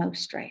to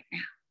most right now?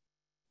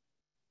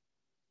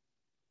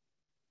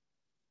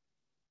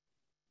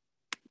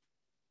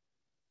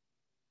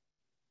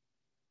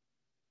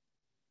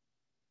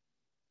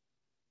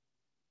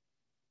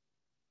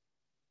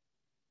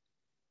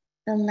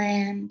 The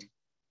land,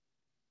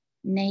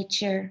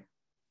 nature,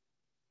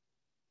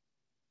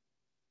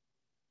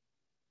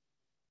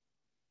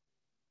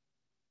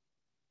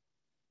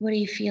 what are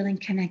you feeling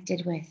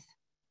connected with?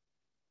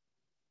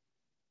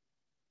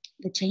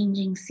 The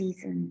changing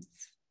seasons,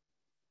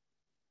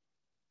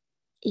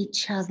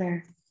 each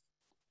other,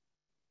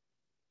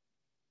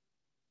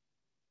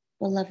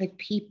 beloved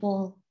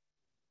people,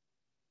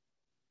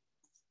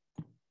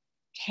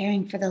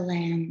 caring for the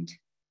land,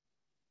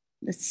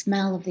 the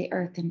smell of the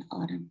earth in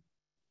autumn,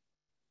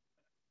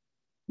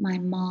 my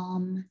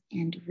mom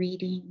and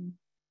reading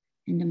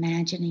and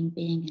imagining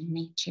being in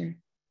nature,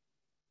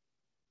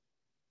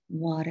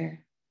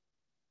 water,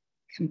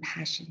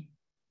 compassion,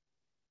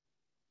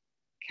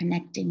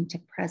 connecting to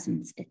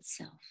presence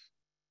itself.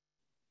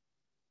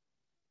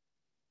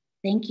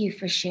 Thank you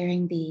for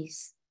sharing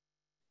these.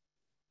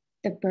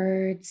 The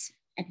birds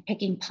and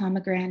picking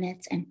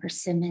pomegranates and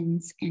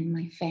persimmons and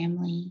my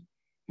family.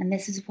 And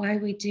this is why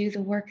we do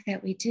the work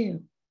that we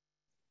do,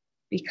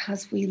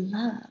 because we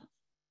love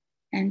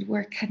and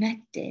we're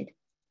connected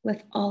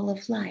with all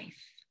of life.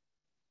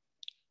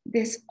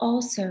 This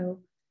also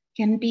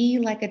can be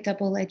like a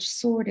double-edged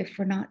sword if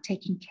we're not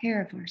taking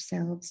care of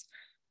ourselves.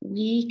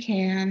 We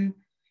can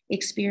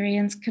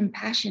experience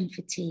compassion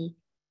fatigue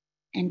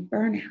and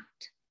burnout.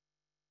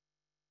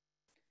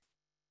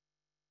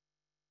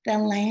 The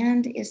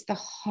land is the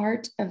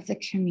heart of the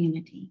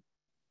community.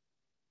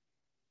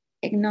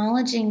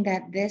 Acknowledging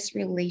that this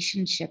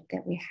relationship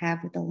that we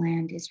have with the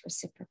land is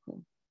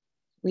reciprocal.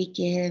 We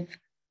give,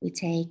 we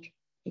take,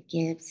 it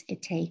gives,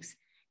 it takes.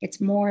 It's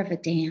more of a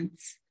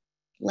dance,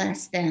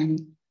 less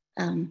than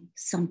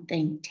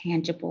something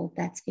tangible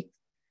that's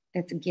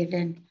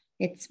given.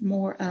 It's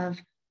more of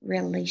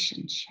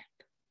relationship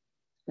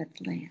with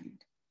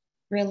land,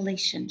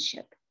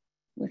 relationship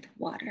with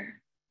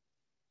water.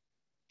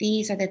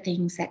 These are the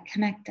things that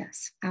connect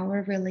us,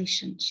 our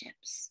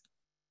relationships.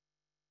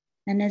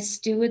 And as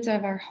stewards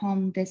of our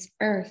home, this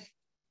earth,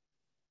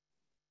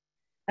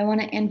 I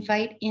want to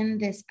invite in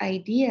this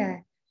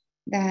idea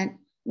that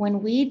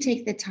when we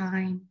take the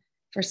time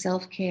for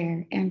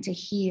self-care and to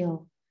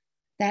heal,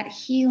 that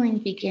healing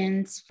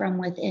begins from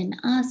within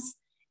us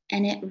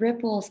and it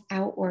ripples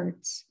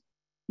outwards,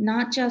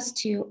 not just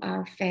to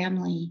our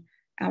family,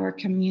 our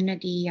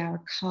community,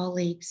 our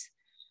colleagues,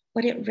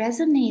 but it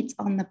resonates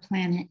on the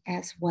planet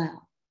as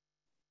well.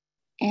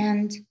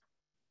 And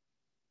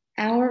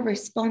our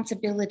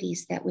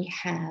responsibilities that we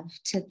have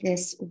to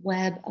this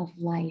web of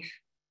life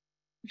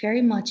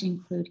very much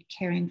include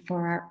caring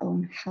for our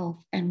own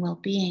health and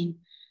well-being.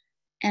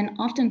 And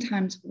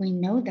oftentimes we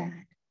know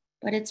that,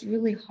 but it's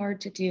really hard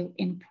to do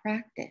in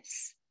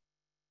practice.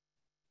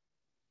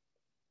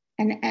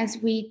 And as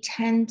we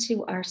tend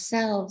to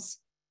ourselves,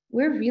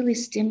 we're really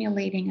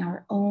stimulating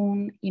our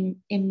own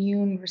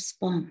immune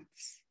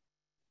response.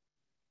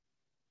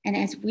 And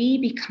as we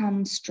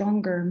become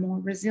stronger, more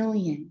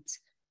resilient,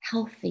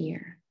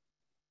 healthier,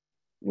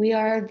 we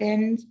are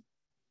then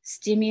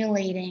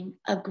stimulating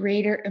a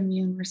greater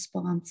immune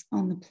response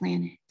on the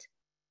planet.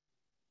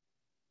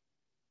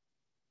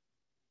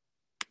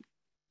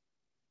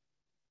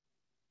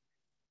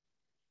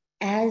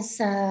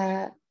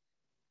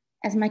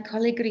 As my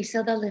colleague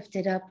Griselda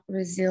lifted up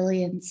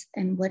resilience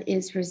and what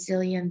is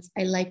resilience,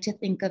 I like to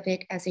think of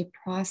it as a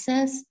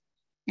process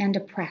and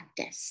a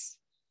practice.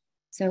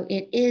 So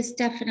it is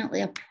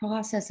definitely a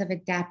process of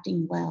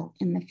adapting well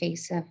in the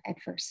face of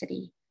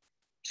adversity,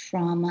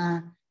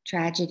 trauma,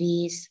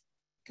 tragedies,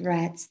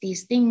 threats.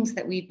 These things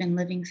that we've been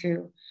living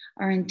through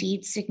are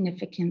indeed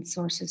significant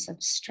sources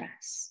of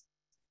stress.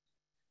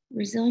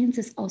 Resilience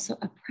is also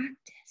a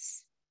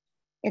practice.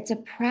 It's a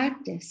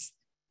practice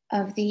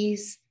of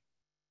these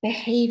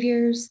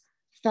behaviors,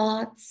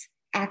 thoughts,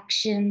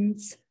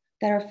 actions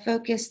that are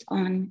focused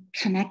on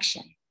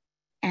connection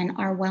and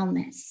our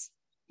wellness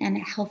and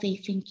healthy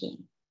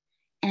thinking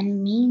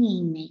and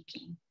meaning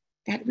making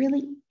that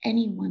really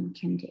anyone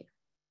can do.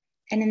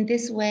 And in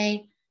this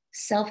way,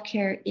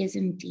 self-care is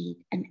indeed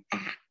an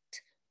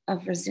act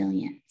of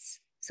resilience,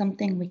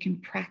 something we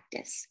can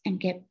practice and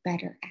get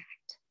better at.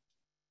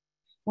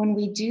 When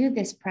we do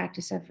this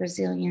practice of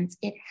resilience,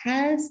 it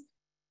has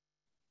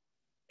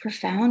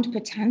profound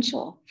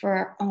potential for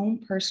our own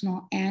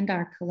personal and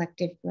our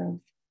collective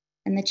growth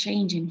and the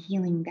change and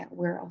healing that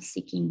we're all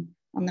seeking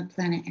on the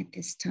planet at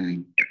this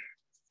time.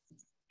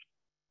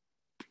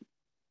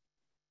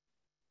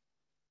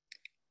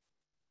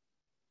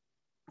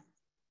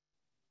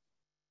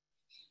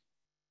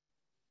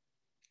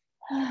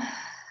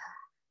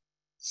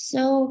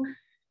 So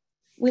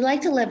we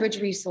like to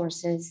leverage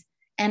resources,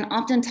 and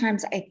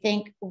oftentimes I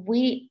think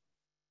we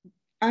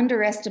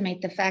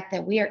underestimate the fact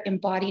that we are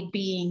embodied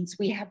beings.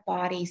 We have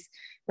bodies.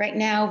 Right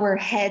now we're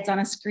heads on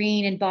a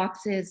screen in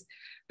boxes,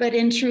 but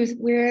in truth,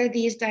 we're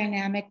these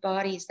dynamic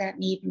bodies that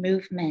need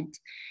movement.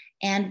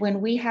 And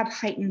when we have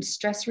heightened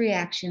stress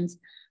reactions,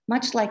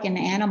 much like an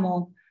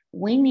animal,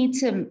 we need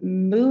to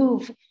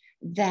move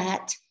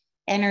that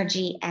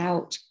energy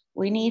out.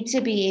 We need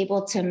to be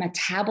able to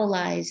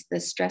metabolize the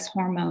stress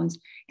hormones,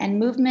 and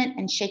movement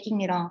and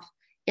shaking it off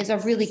is a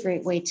really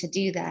great way to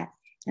do that.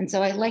 And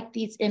so I like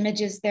these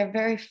images. They're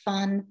very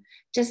fun.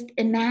 Just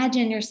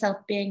imagine yourself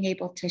being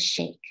able to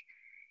shake.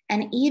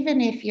 And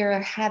even if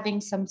you're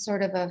having some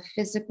sort of a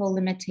physical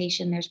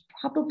limitation, there's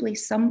probably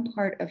some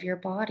part of your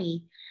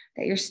body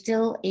that you're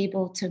still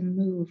able to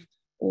move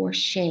or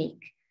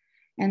shake.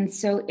 And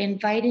so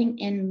inviting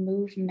in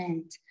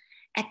movement,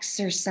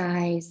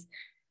 exercise,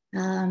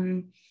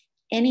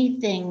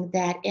 anything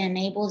that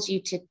enables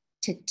you to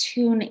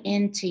tune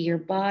into your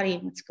body,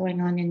 what's going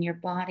on in your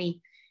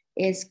body,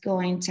 is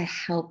going to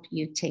help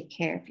you take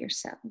care of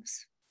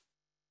yourselves.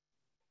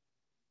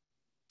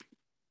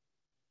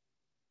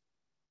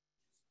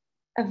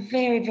 A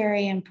very,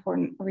 very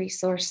important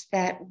resource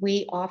that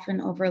we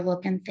often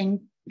overlook and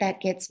think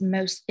that gets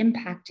most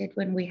impacted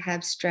when we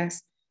have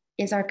stress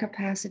is our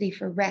capacity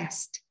for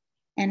rest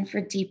and for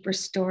deep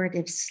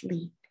restorative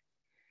sleep.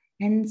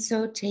 And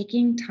so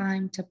taking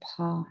time to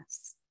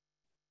pause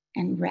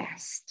and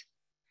rest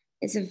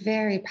is a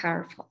very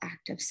powerful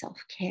act of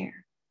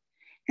self-care.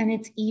 And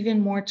it's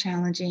even more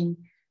challenging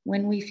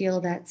when we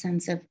feel that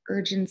sense of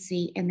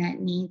urgency and that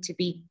need to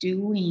be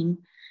doing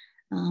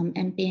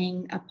and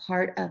being a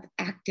part of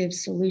active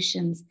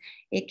solutions.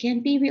 It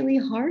can be really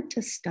hard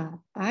to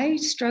stop. I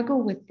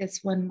struggle with this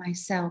one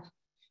myself,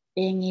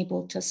 being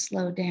able to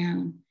slow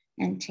down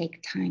and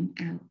take time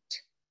out.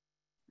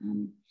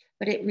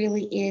 But it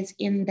really is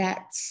in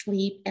that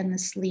sleep and the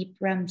sleep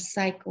REM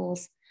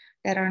cycles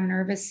that our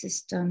nervous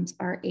systems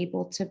are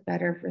able to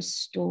better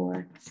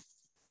restore.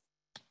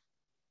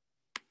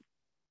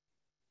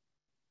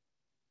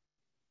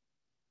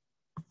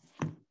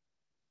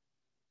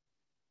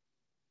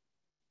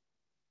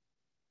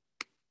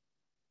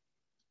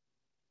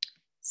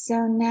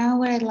 So now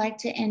what I'd like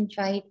to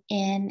invite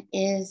in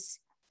is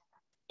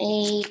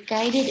a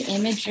guided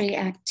imagery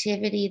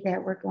activity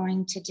that we're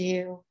going to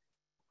do.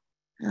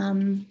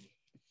 I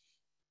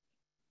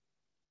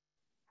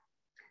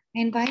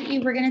invite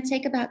you, we're going to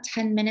take about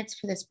 10 minutes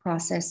for this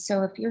process.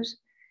 So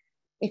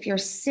if you're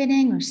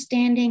sitting or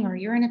standing or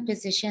you're in a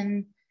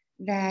position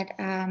that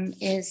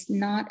is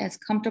not as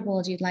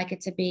comfortable as you'd like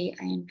it to be,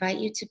 I invite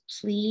you to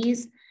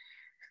please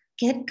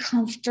get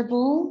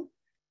comfortable.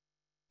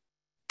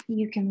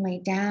 You can lay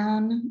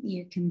down,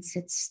 you can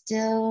sit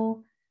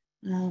still.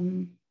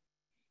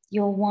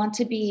 You'll want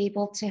to be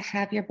able to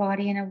have your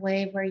body in a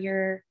way where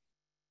your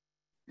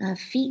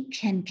feet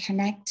can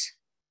connect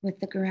with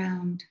the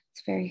ground.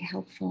 It's very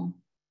helpful.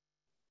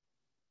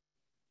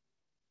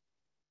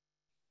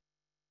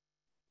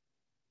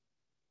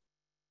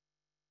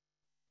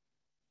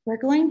 We're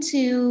going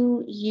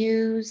to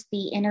use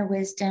the Inner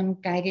Wisdom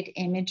guided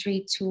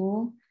imagery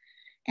tool,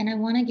 and I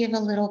want to give a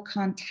little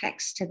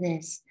context to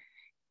this.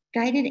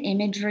 Guided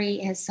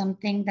imagery is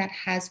something that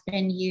has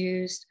been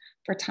used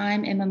for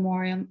time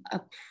immemorial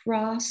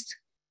across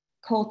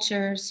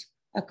cultures,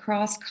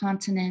 across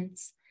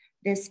continents.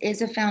 This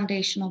is a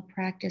foundational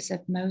practice of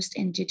most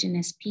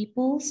Indigenous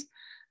peoples,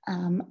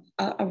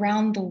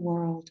 around the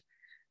world.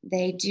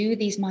 They do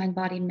these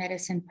mind-body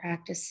medicine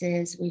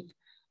practices.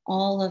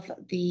 All of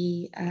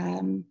the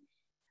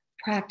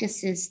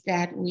practices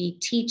that we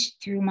teach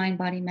through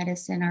mind-body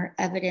medicine are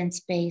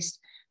evidence-based,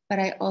 but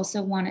I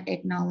also want to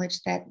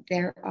acknowledge that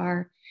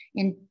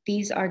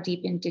these are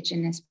deep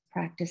indigenous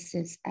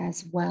practices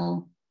as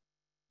well.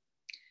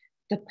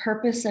 The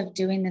purpose of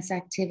doing this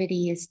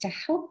activity is to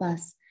help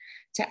us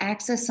to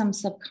access some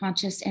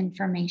subconscious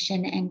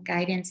information and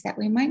guidance that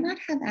we might not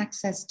have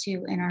access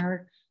to in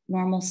our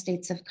normal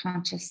states of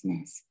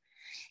consciousness,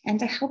 and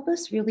to help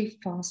us really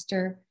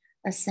foster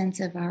a sense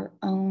of our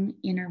own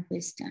inner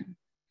wisdom.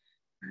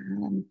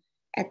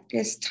 At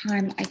this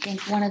time, I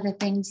think one of the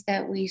things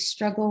that we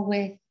struggle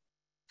with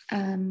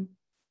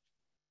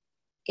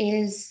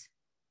is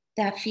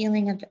that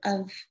feeling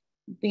of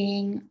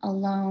being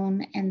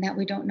alone and that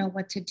we don't know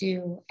what to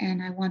do.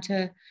 And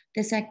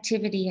this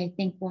activity, I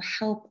think, will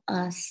help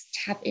us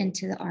tap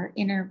into our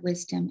inner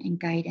wisdom and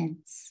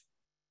guidance.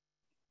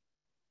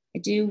 I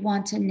do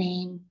want to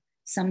name,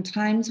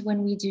 sometimes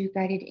when we do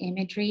guided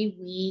imagery,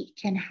 we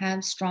can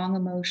have strong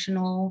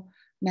emotional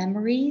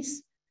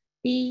memories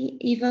be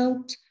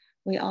evoked.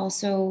 We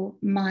also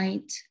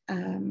might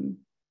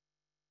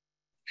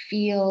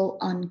feel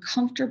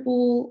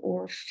uncomfortable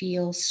or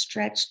feel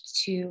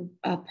stretched to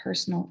a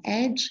personal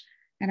edge.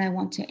 And I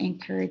want to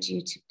encourage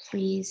you to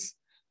please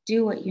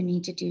do what you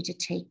need to do to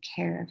take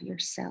care of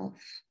yourself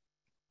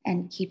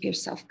and keep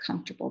yourself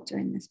comfortable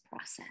during this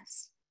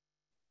process.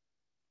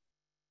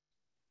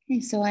 Okay,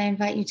 so I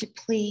invite you to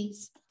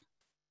please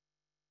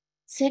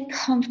sit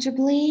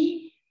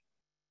comfortably.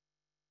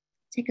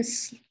 Take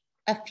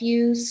a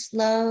few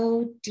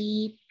slow,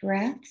 deep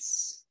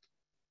breaths.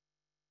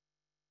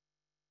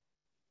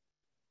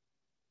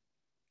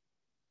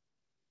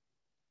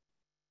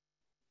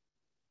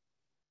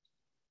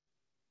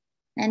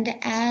 And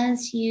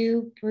as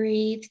you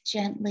breathe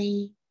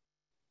gently,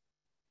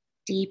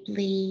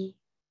 deeply,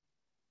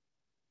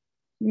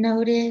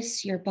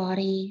 notice your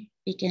body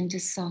begin to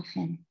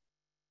soften.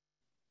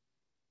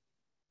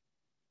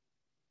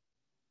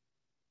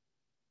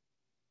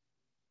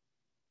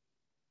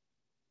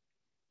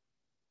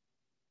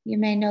 You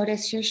may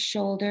notice your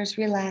shoulders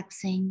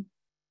relaxing,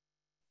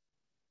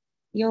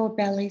 your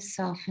belly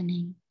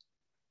softening.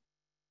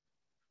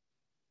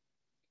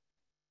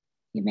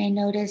 You may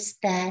notice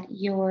that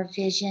your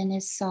vision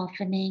is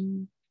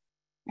softening,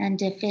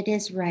 and if it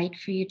is right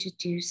for you to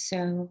do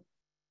so,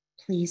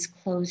 please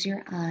close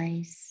your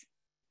eyes.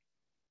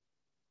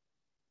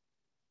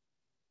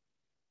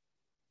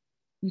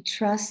 We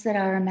trust that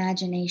our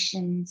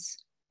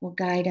imaginations will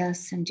guide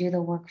us and do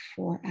the work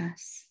for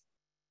us.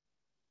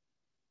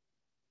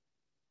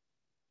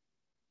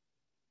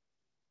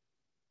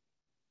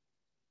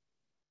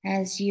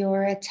 As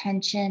your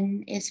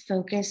attention is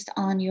focused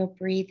on your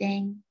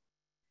breathing,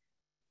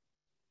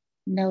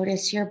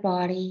 notice your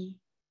body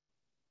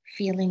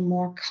feeling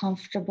more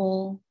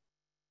comfortable.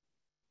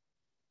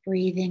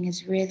 Breathing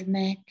is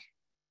rhythmic,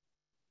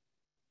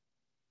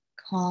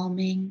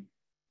 calming.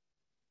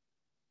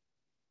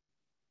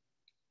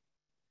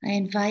 I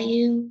invite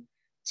you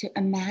to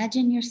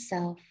imagine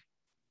yourself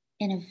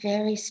in a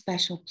very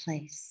special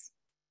place.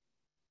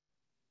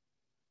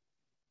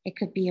 It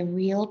could be a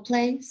real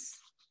place,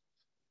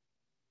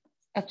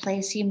 a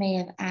place you may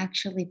have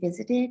actually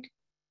visited,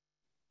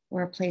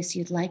 or a place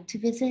you'd like to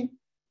visit.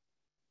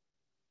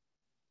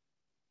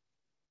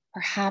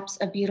 Perhaps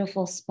a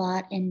beautiful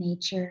spot in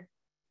nature,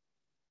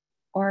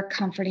 or a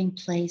comforting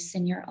place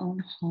in your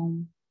own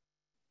home.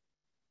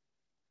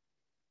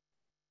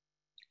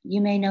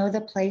 You may know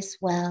the place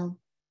well,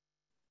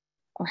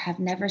 or have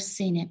never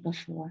seen it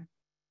before.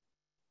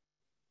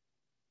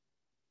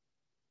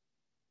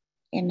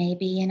 It may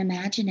be an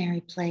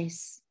imaginary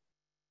place,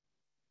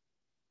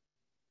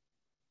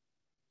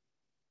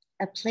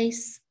 a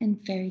place in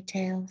fairy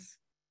tales,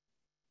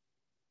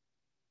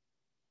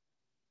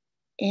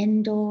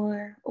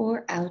 indoor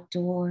or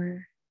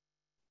outdoor,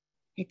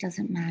 it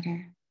doesn't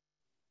matter.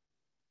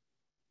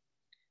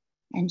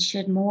 And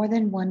should more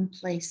than one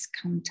place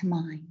come to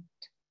mind,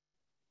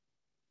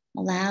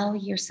 allow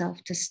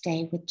yourself to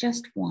stay with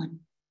just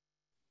one.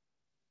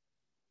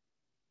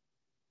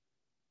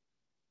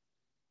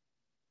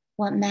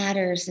 What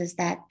matters is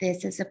that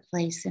this is a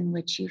place in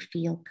which you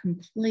feel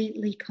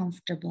completely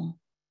comfortable.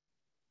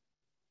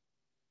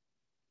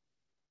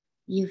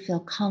 You feel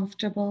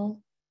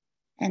comfortable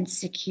and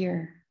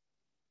secure.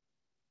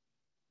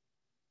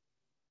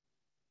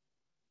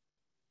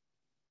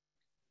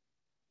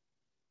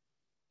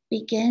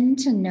 Begin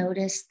to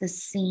notice the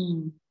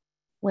scene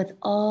with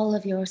all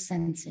of your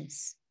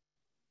senses.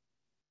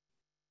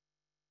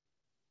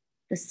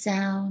 The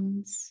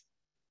sounds,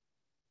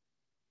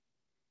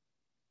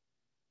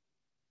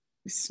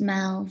 the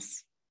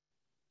smells,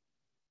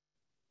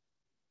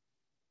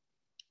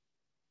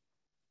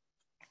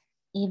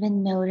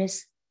 even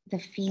notice the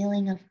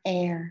feeling of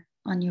air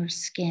on your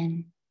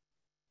skin.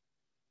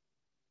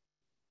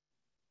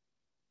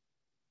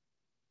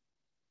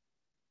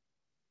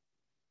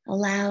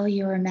 Allow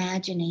your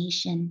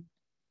imagination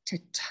to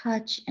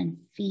touch and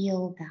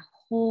feel the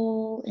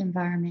whole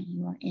environment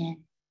you are in.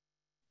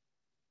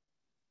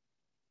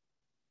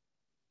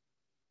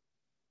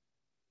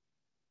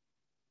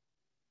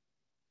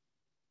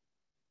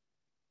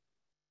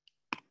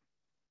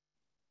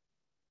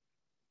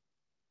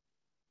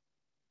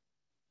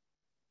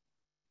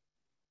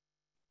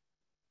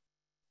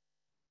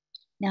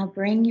 Now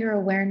bring your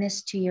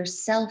awareness to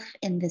yourself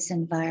in this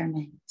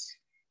environment.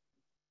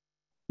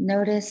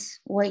 Notice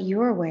what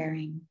you're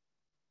wearing,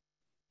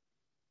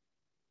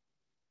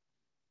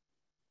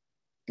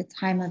 the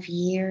time of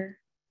year,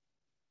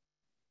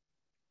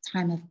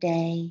 time of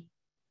day,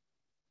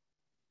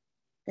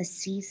 the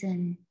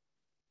season.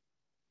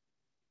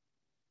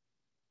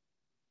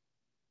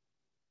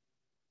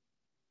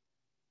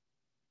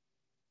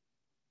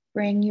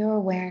 Bring your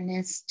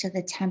awareness to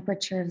the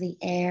temperature of the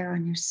air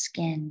on your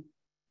skin.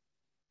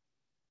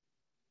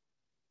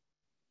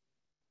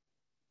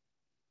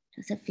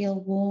 Does it feel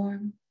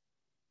warm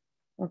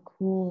or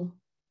cool?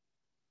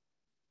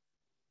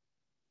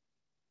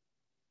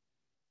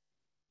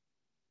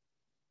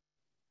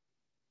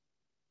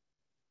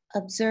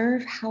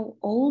 Observe how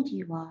old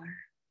you are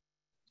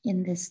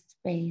in this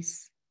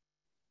space.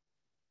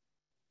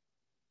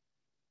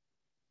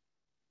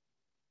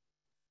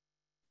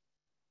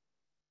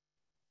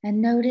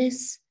 And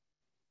notice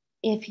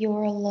if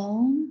you're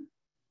alone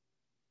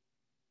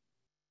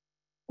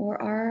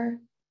or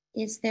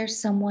is there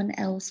someone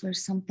else or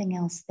something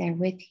else there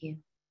with you?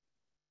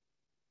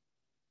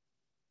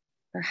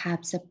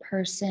 Perhaps a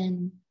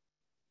person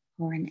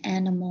or an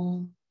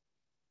animal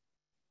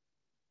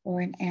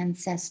or an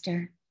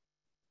ancestor.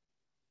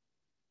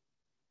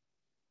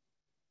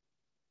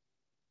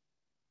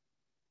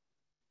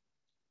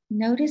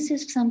 Notice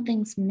if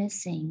something's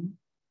missing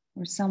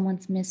or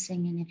someone's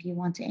missing, and if you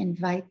want to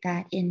invite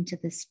that into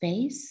the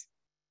space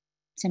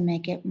to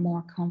make it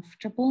more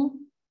comfortable,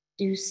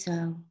 do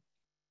so.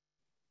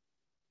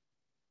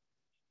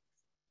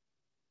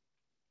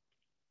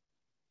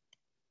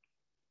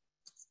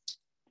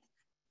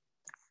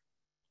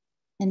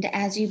 And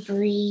as you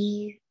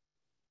breathe,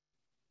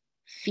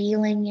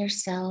 feeling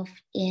yourself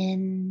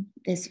in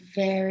this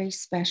very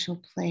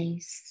special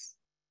place,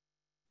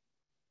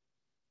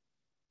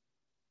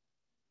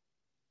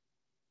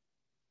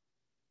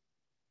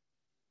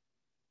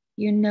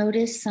 you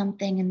notice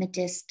something in the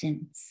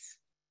distance.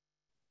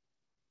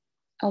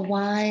 A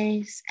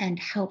wise and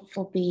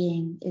helpful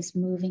being is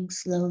moving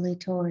slowly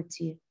towards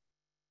you,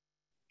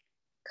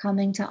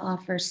 coming to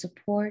offer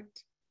support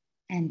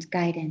and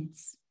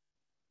guidance.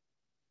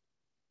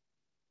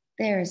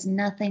 There is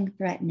nothing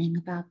threatening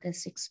about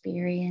this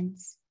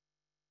experience,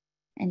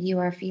 and you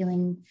are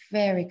feeling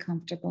very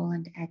comfortable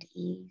and at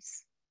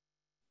ease.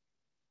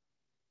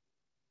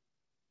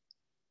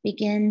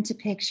 Begin to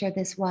picture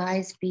this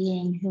wise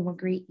being who will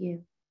greet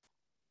you,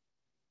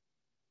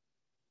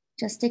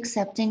 just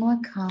accepting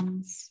what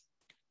comes.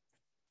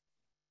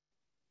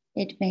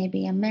 It may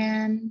be a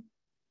man,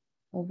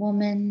 a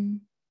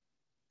woman,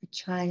 a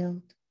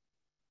child,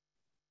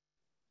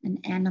 an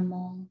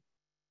animal,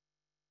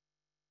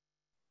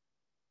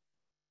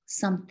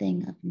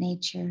 something of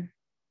nature,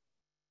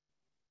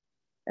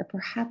 or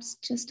perhaps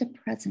just a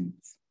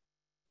presence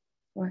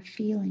or a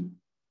feeling.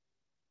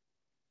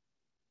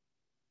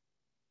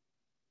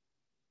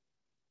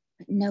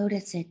 But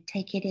notice it,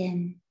 take it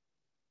in.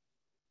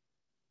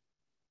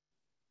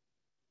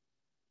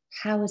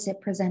 How is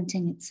it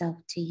presenting itself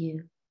to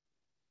you?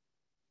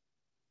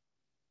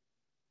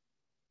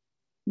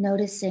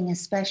 Noticing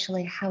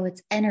especially how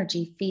its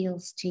energy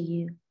feels to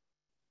you.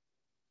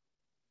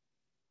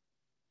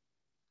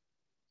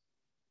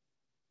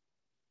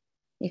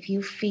 If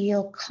you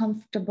feel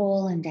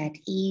comfortable and at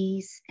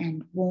ease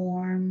and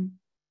warm,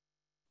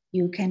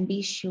 you can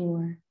be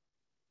sure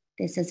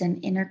this is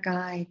an inner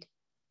guide,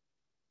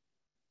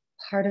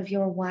 part of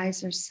your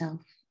wiser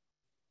self.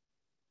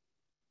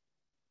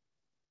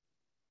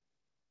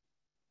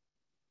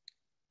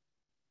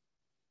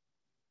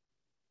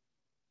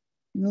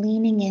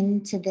 Leaning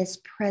into this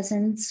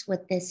presence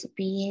with this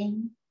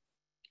being,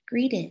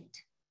 greet it.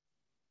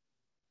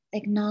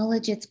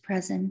 Acknowledge its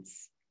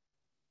presence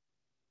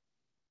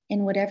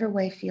in whatever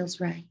way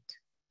feels right.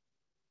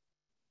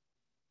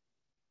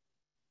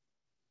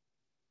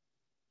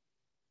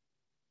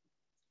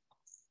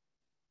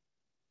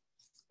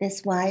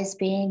 This wise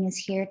being is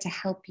here to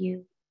help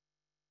you,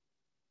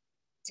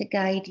 to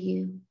guide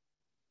you.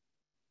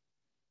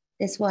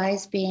 This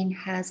wise being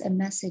has a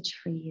message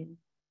for you.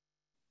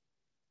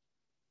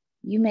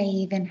 You may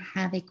even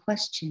have a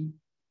question.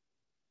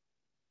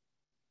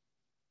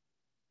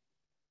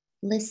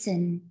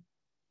 Listen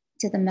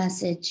to the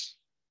message.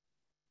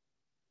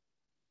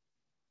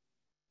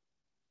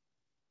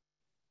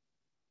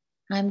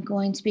 I'm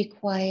going to be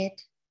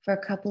quiet for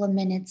a couple of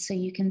minutes so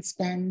you can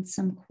spend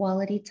some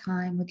quality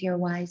time with your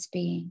wise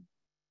being.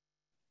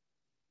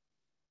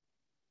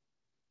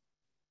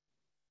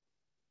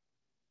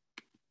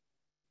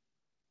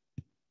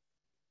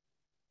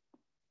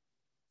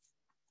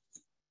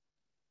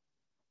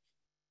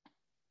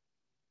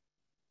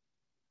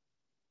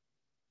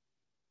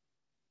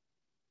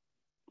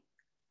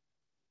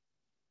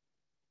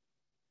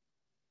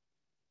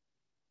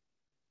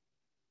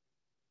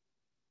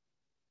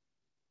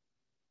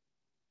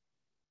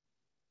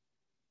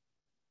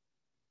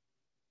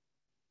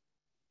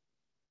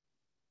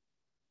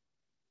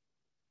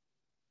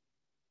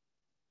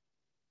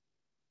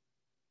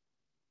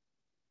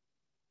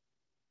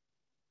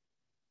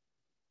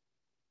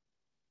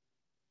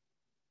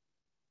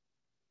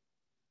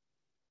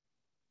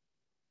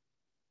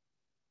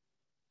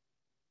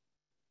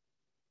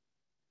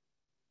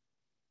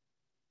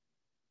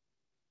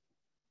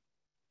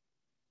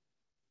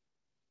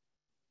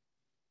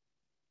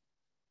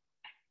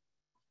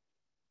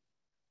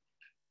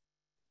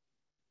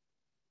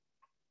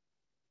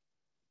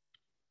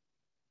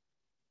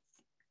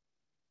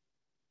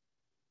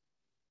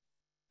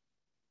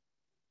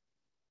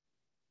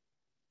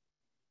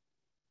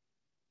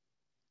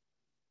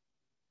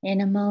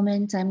 In a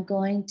moment, I'm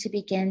going to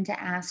begin to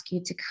ask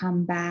you to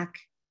come back.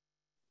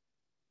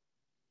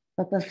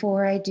 But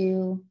before I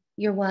do,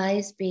 your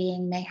wise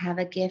being may have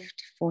a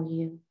gift for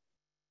you.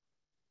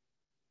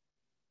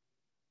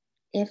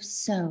 If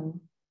so,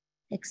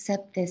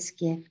 accept this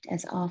gift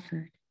as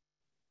offered.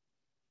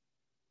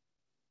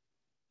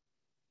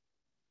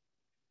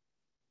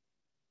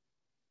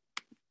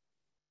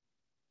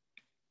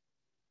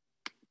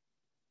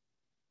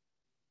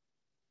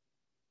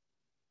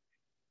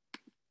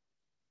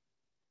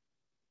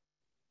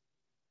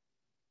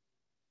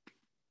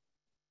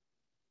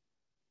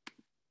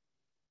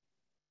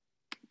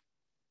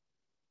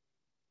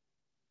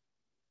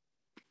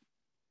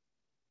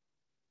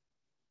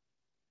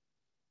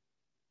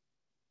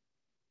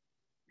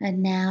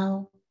 And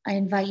now I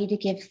invite you to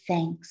give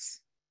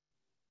thanks,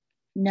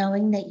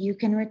 knowing that you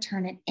can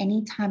return at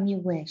any time you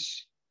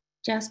wish,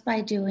 just by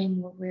doing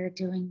what we're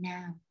doing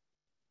now,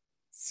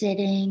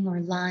 sitting or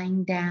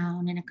lying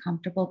down in a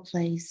comfortable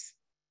place,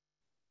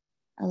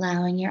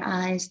 allowing your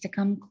eyes to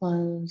come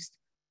closed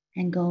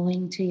and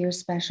going to your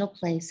special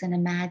place and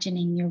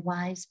imagining your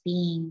wise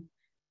being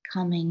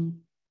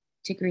coming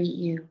to greet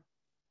you,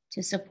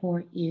 to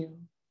support you.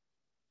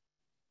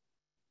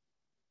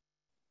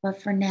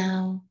 But for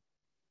now,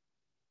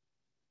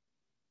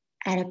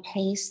 at a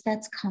pace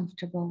that's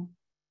comfortable,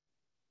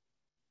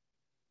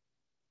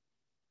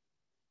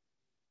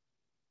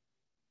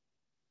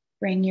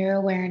 bring your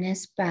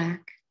awareness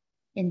back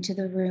into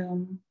the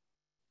room,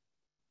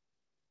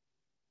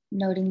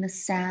 noting the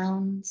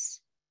sounds,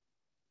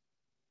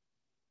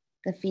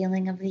 the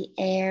feeling of the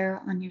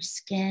air on your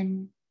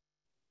skin,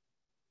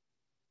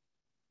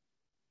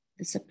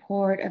 the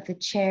support of the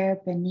chair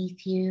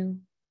beneath you,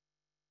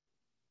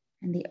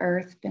 and the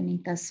earth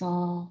beneath us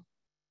all.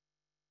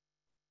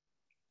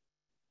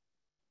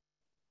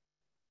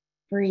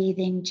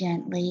 Breathing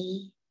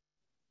gently,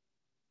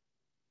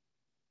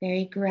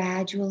 very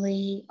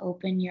gradually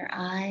open your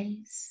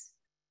eyes.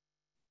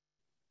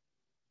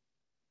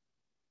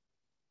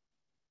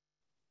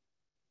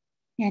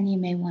 And you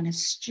may want to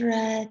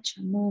stretch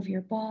or move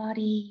your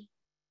body.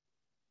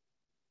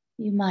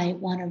 You might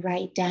want to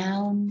write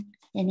down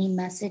any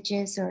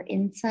messages or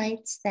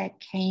insights that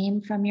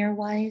came from your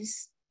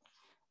wise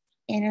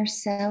inner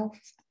self.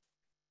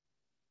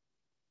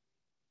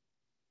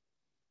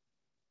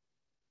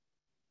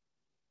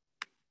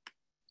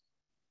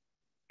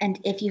 And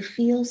if you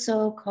feel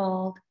so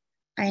called,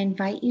 I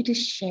invite you to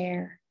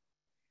share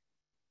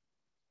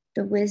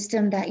the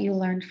wisdom that you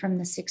learned from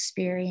this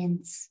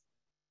experience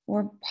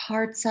or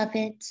parts of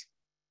it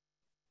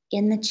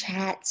in the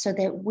chat so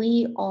that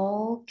we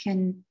all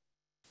can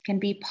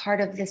be part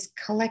of this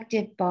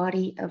collective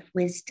body of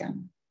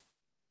wisdom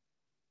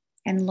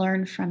and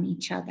learn from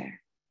each other.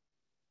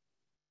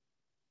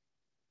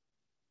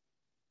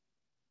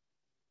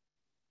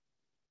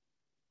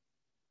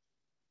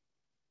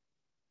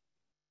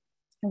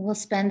 And we'll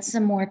spend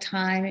some more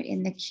time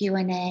in the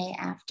Q&A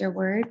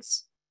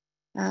afterwards,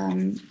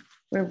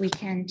 where we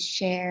can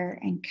share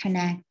and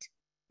connect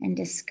and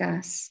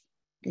discuss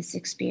this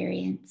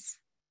experience.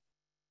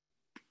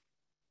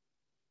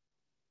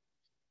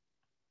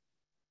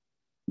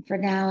 For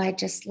now, I'd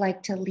just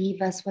like to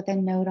leave us with a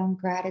note on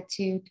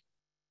gratitude.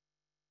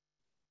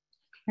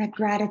 That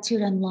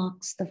gratitude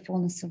unlocks the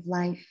fullness of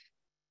life.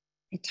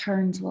 It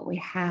turns what we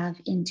have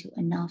into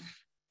enough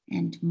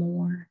and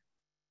more.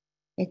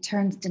 It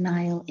turns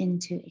denial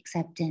into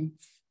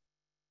acceptance,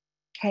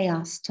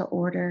 chaos to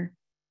order,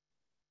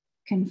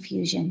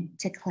 confusion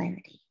to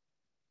clarity.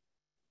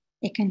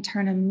 It can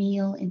turn a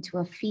meal into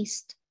a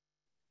feast,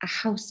 a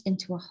house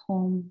into a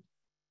home,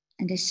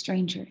 and a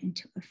stranger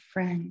into a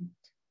friend.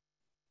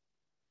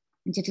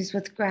 And it is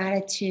with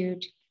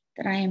gratitude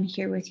that I am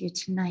here with you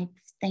tonight.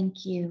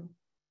 Thank you.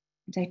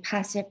 And I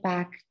pass it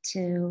back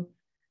to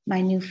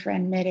my new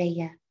friend,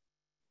 Mireya.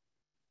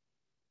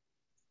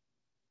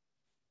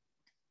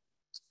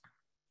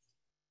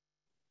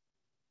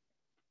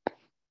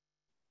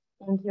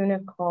 Thank you,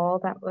 Nicole.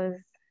 That was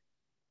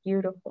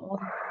beautiful.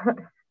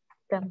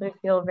 Definitely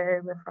feel very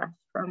refreshed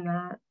from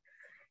that.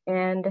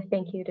 And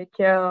thank you to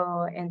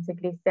Joe and to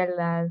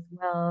Grisela as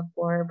well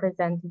for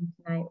presenting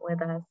tonight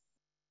with us.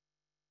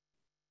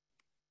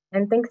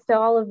 And thanks to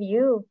all of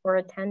you for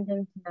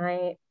attending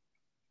tonight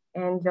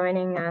and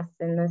joining us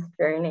in this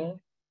journey.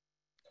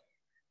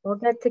 We'll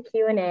get to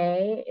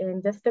Q&A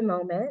in just a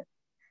moment.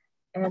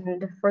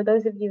 And for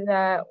those of you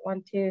that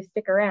want to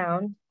stick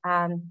around,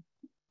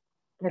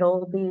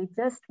 it'll be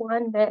just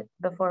 1 bit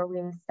before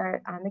we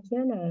start on the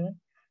Q&A.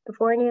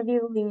 Before any of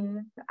you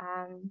leave,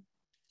 I'd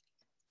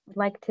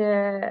like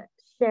to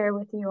share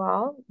with you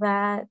all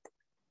that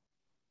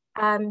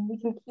you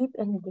can keep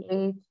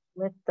engaged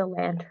with the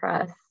Land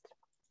Trust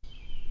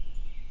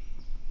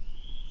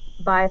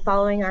by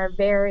following our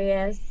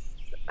various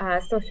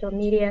social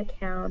media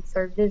accounts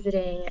or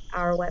visiting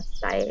our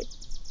website.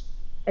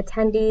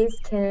 Attendees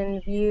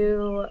can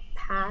view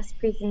past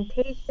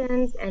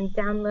presentations and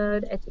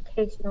download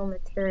educational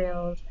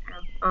materials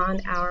on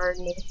our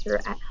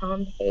Nature at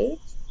Home page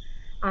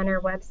on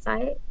our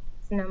website,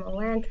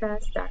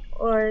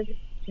 sonomalandtrust.org.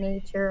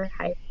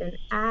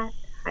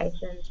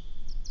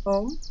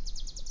 nature-at-home.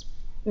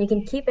 You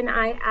can keep an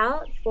eye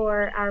out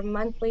for our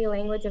monthly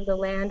Language of the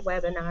Land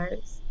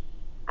webinars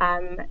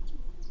at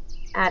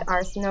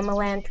our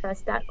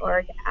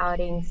SonomaLandTrust.org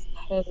outings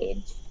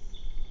page.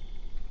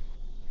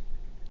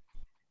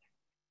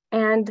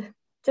 And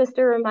just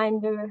a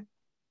reminder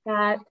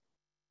that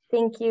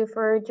thank you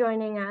for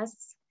joining us.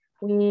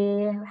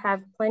 We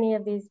have plenty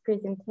of these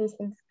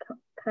presentations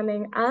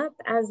coming up,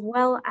 as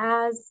well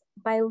as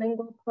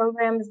bilingual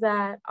programs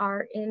that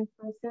are in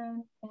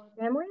person for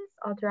families.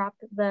 I'll drop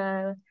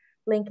the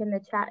link in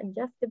the chat in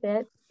just a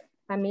bit.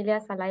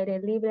 Familias al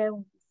Aire Libre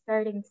will be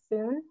starting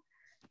soon.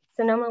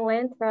 Sonoma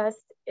Land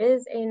Trust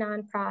is a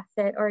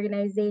nonprofit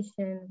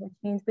organization, which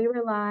means we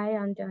rely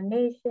on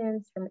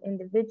donations from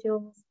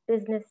individuals,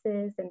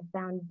 businesses, and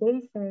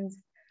foundations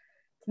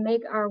to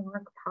make our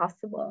work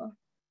possible.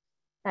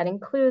 That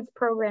includes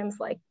programs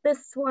like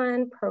this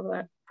one,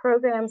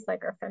 programs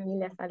like our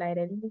Familias al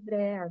Aire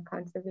Libre, our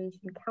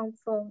Conservation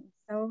Council, and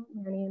so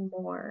many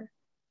more,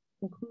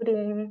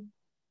 including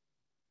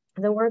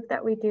the work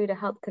that we do to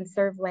help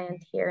conserve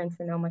land here in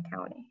Sonoma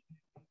County.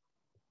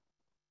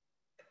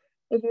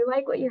 If you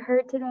like what you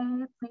heard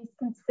today, please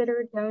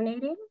consider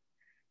donating.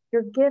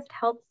 Your gift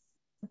helps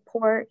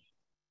support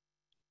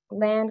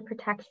land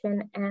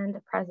protection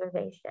and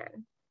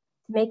preservation.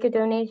 To make a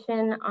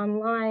donation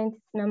online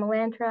to Sonoma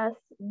Land Trust,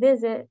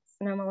 visit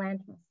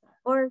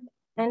sonomalandtrust.org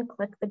and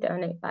click the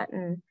donate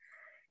button.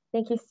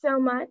 Thank you so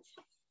much.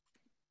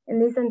 In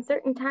these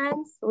uncertain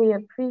times, we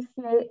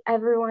appreciate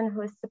everyone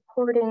who is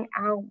supporting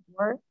our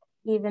work,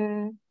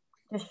 even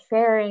just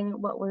sharing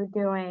what we're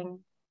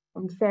doing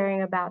and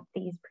sharing about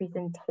these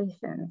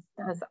presentations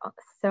does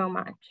so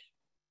much.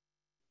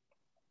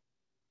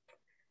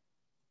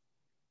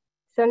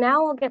 So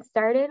now we'll get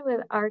started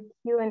with our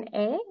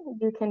Q&A.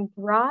 You can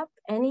drop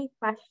any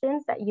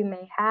questions that you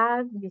may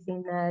have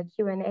using the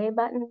Q&A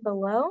button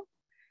below.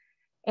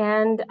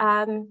 And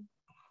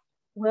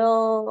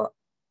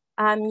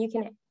you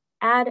can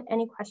add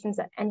any questions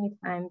at any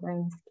time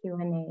during this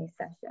Q&A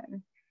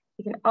session.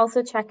 You can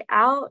also check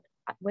out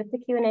with the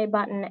Q&A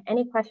button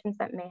any questions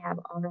that may have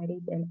already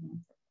been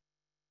answered.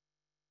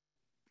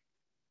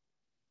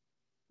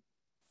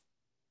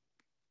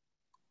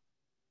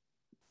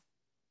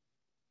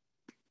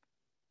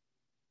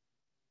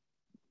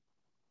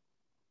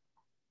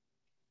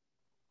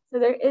 So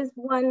there is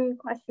one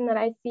question that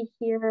I see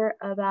here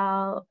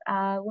about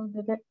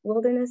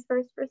wilderness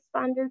first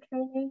responder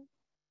training.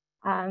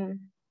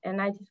 And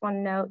I just want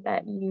to note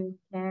that you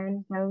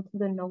can go to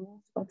the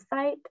NOLS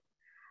website,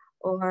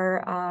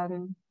 or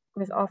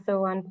there's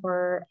also one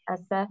for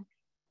SF,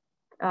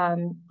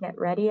 Get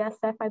Ready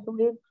SF, I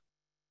believe,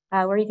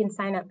 where you can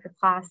sign up for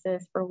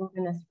classes for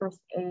wilderness first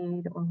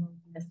aid or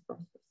wilderness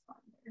first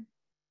responder.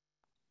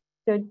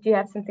 So do you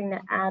have something to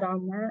add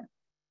on that?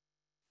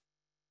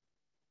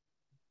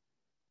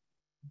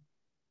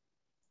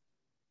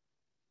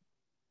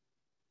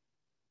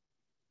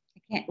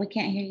 We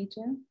can't hear you,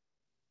 Joe.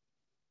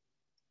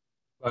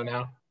 Oh,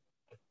 now?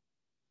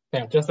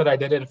 Yeah, just that I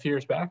did it a few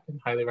years back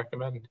and highly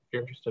recommend if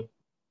you're interested.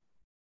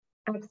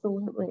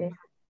 Absolutely.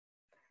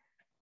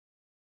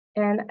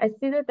 And I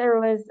see that there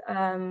was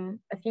a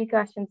few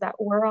questions that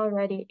were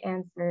already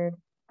answered.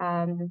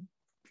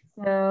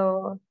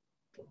 So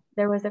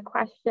there was a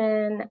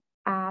question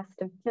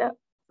asked of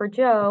for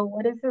Joe,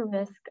 what is the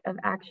risk of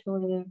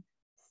actually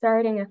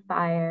starting a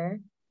fire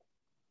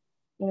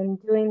and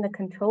doing the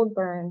controlled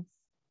burns?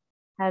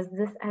 Has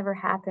this ever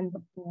happened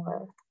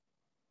before?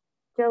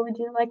 Joe, would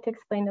you like to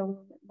explain a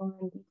little bit more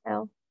in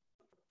detail?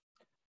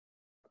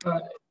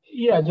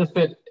 Yeah, just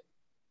that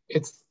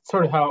it's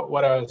sort of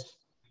what I was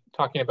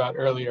talking about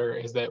earlier,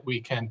 is that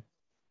we can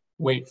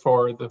wait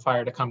for the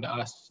fire to come to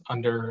us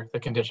under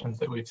the conditions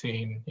that we've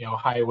seen,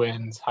 high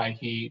winds, high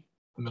heat,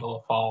 the middle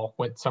of fall,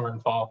 summer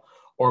and fall,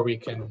 or we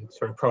can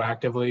sort of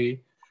proactively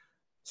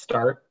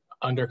start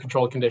under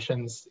controlled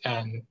conditions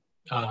and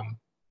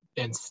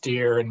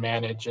steer and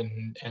manage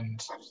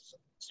and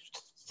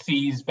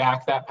seize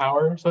back that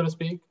power, so to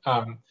speak.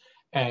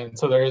 And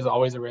so there is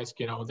always a risk,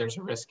 there's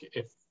a risk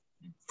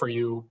for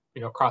you,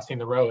 crossing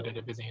the road at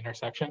a busy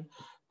intersection,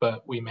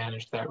 but we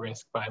manage that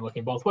risk by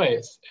looking both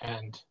ways.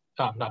 And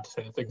not to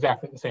say it's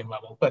exactly the same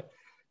level, but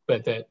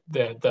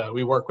that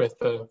we work with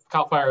the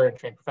CAL FIRE and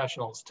trained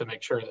professionals to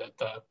make sure that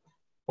the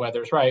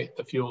weather's right,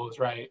 the fuel is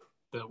right,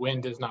 the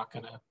wind is not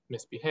going to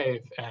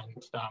misbehave,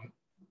 and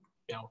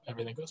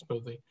everything goes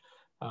smoothly.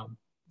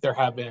 There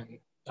have been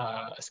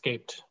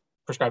escaped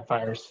prescribed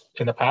fires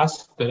in the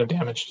past that have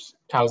damaged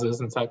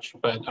houses and such,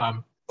 but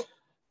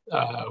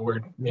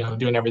we're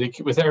doing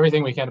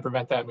everything we can to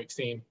prevent that. And we've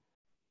seen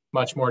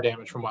much more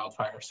damage from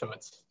wildfire, so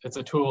it's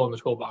a tool in the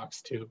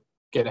toolbox to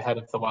get ahead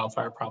of the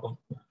wildfire problem,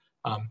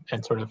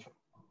 and sort of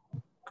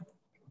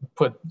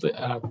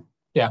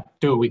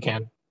do what we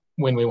can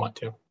when we want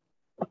to.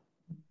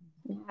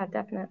 Yeah,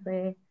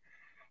 definitely.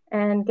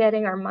 And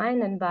getting our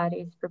mind and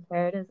bodies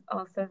prepared is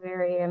also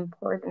very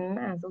important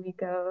as we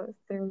go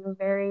through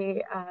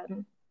very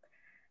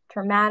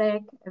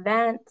traumatic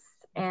events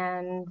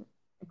and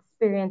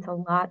experience a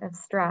lot of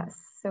stress.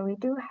 So we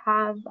do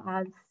have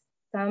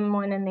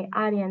someone in the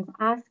audience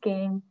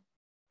asking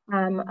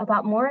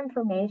about more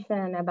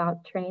information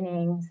about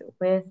trainings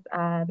with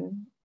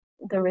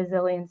the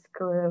resilience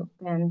group,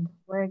 and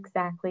where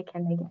exactly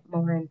can they get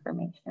more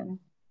information?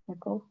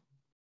 Nicole?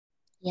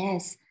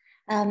 Yes.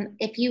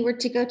 If you were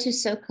to go to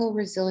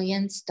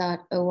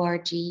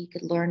socoresilience.org, you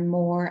could learn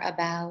more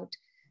about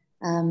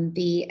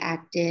the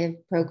active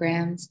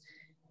programs.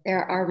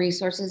 There are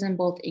resources in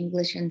both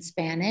English and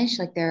Spanish,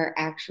 like there are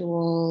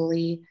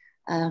actually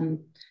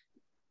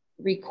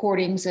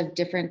recordings of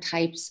different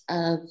types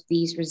of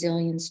these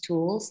resilience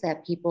tools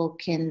that people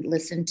can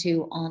listen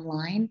to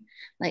online,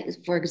 like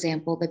for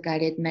example, the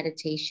guided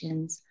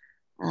meditations.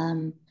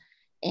 And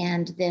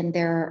then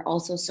there are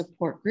also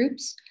support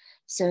groups.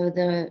 So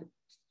the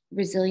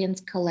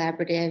Resilience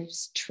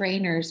Collaborative's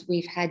trainers,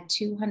 we've had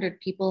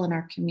 200 people in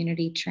our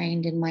community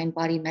trained in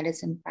mind-body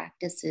medicine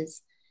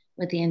practices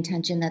with the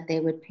intention that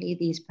they would pay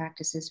these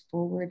practices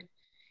forward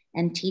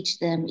and teach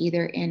them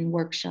either in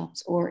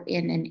workshops or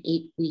in an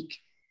 8-week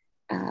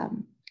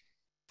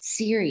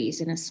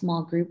series, in a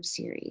small group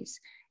series.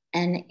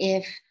 And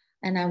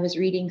I was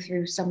reading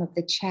through some of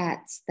the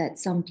chats that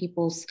some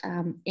people's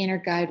inner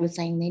guide was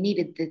saying they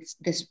needed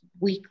this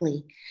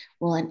weekly.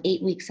 Well, an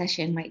 8-week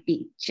session might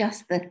be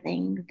just the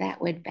thing that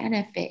would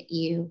benefit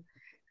you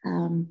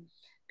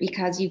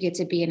because you get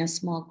to be in a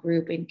small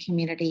group in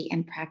community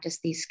and practice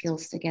these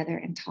skills together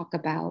and talk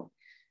about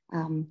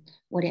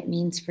what it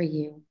means for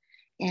you.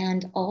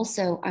 And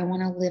also, I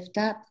want to lift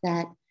up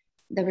that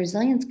the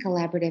Resilience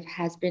Collaborative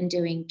has been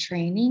doing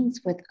trainings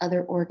with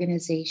other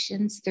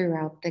organizations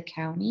throughout the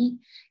county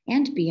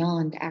and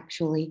beyond,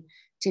 actually,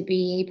 to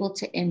be able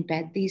to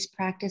embed these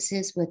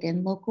practices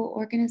within local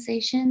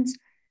organizations.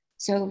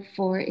 So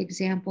for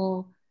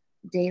example,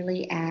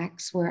 Daily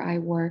Acts, where I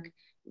work,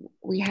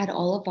 we had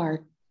all of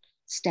our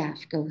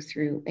staff go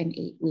through an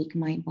 8-week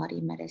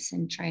mind-body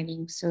medicine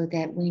training so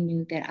that we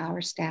knew that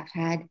our staff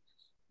had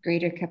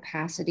greater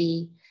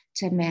capacity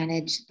to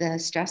manage the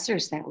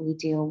stressors that we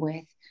deal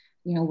with.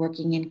 You know,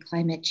 working in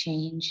climate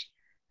change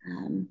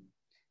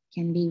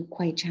can be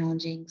quite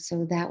challenging.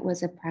 So that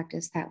was a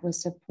practice that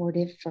was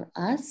supportive for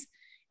us.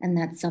 And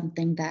that's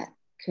something that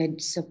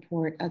could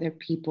support other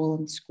people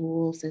in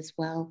schools as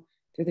well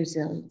through the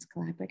Resilience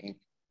Collaborative.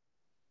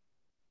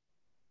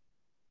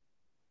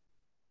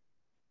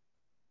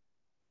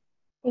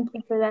 Thank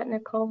you for that,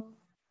 Nicole.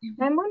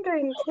 I'm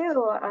wondering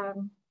too,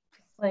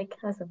 like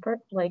as a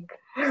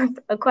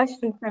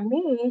question from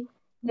me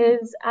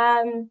is,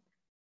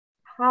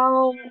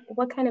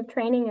 what kind of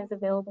training is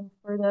available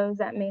for those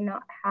that may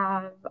not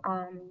have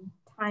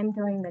time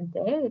during the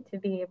day to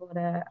be able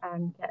to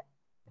get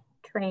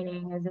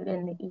training? Is it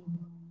in the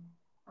evening?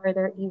 Are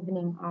there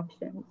evening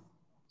options?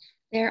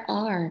 There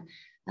are.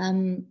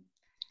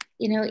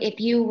 You know, if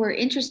you were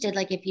interested,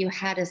 like if you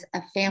had a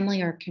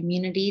family or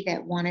community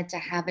that wanted to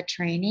have a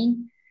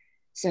training.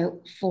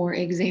 So for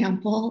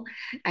example,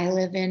 I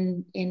live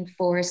in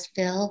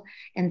Forestville,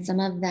 and some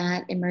of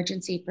that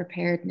emergency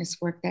preparedness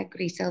work that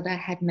Griselda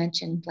had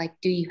mentioned, like,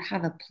 do you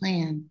have a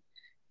plan?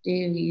 Do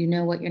you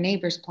know what your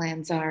neighbors'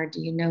 plans are? Do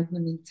you know who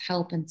needs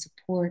help and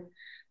support?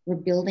 We're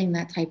building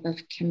that type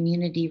of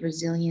community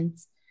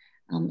resilience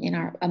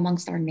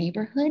amongst our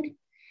neighborhood.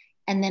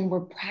 And then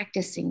we're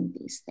practicing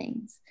these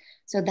things.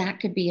 So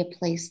that could be a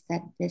place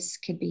that this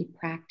could be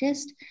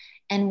practiced.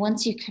 And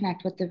once you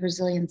connect with the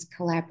Resilience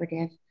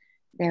Collaborative,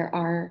 there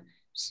are,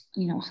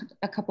 you know,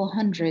 a couple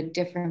hundred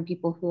different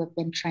people who have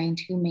been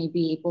trained who may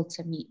be able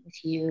to meet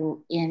with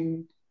you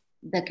in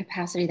the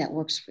capacity that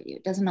works for you.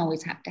 It doesn't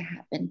always have to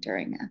happen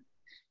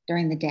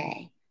during the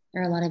day.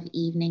 There are a lot of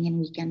evening and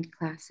weekend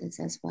classes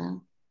as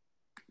well.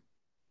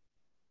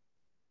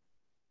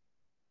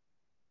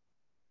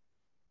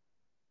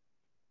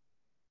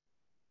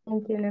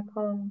 Thank you,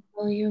 Nicole.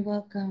 Oh, you're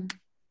welcome.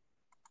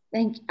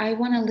 I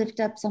want to lift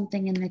up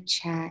something in the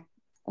chat.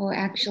 Or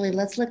actually,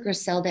 let's let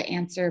Griselda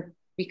answer,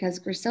 because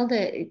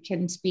Griselda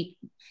can speak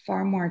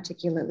far more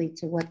articulately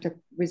to what the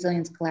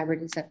Resilience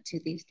Collaborative is up to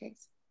these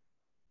days.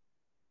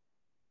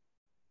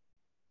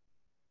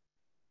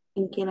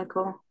 Thank you,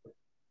 Nicole.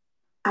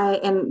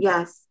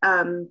 Yes,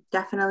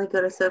 definitely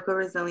go to SoCo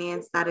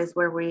Resilience. That is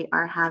where we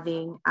are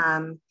having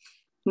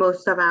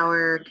most of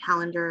our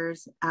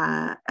calendars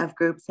of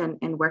groups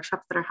and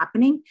workshops that are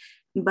happening.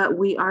 But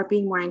we are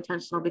being more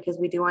intentional because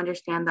we do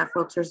understand that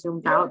folks are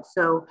zoomed out.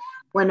 So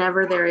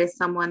whenever there is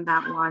someone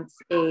that wants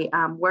a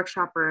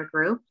workshop or a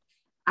group,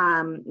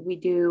 we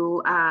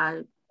do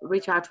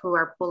reach out to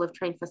our pool of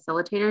trained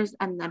facilitators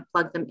and then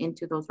plug them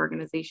into those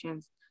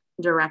organizations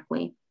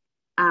directly.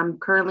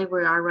 Currently,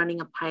 we are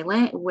running a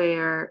pilot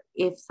where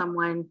if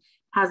someone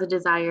has a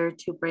desire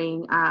to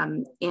bring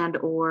and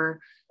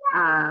or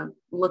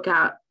look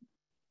at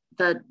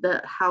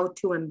the how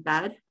to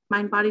embed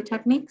mind-body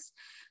techniques,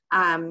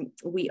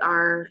 we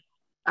are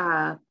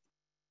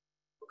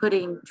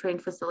putting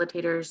trained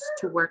facilitators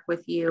to work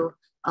with you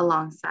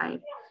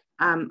alongside.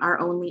 Our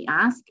only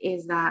ask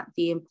is that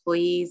the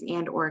employees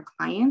and or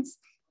clients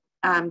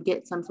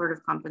get some sort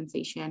of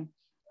compensation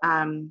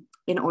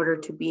in order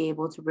to be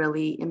able to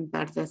really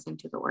embed this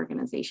into the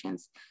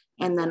organizations.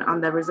 And then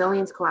on the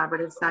Resilience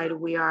Collaborative side,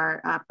 we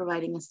are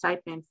providing a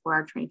stipend for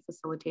our trained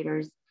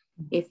facilitators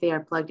if they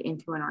are plugged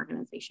into an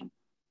organization.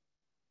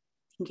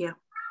 Thank you.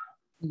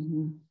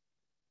 Mm-hmm.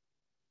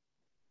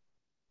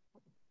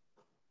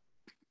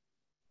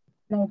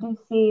 And I do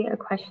see a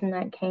question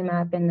that came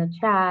up in the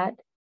chat.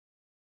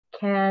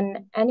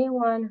 Can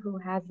anyone who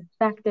was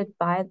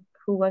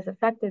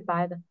affected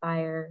by the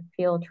fire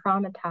feel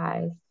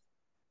traumatized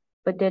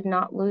but did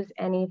not lose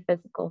any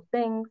physical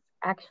things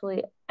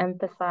actually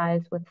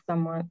empathize with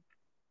someone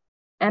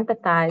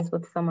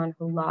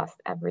who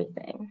lost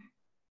everything?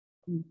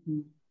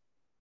 Mm-hmm.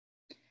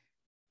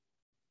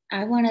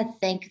 I want to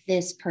thank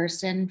this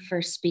person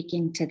for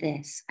speaking to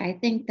this. I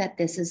think that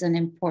this is an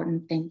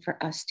important thing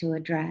for us to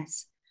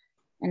address.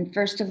 And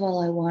first of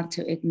all, I want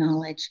to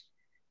acknowledge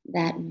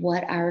that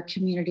what our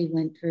community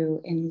went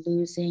through in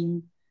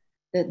losing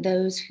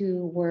those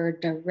who were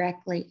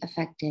directly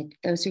affected,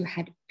 those who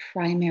had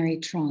primary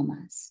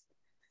traumas.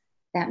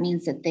 That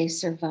means that they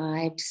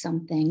survived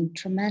something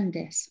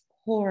tremendous,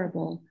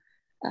 horrible,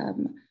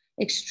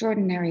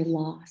 extraordinary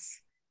loss.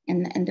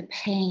 And the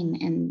pain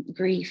and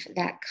grief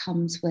that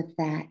comes with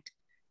that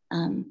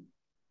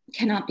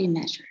cannot be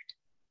measured,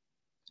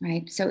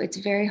 right? So it's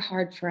very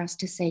hard for us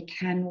to say,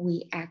 can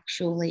we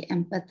actually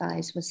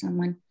empathize with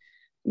someone?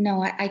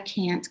 No, I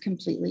can't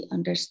completely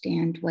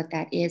understand what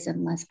that is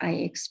unless I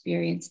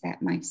experience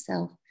that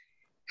myself.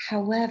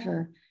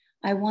 However,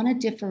 I want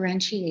to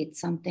differentiate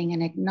something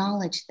and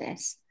acknowledge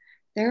this.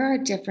 There are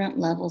different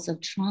levels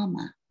of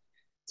trauma.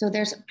 So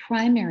there's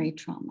primary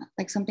trauma,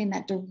 like something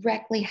that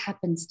directly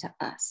happens to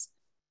us.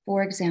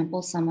 For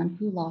example, someone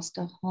who lost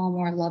a home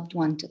or a loved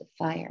one to the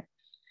fire.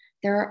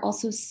 There are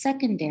also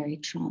secondary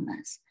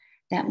traumas.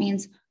 That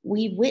means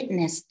we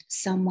witnessed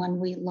someone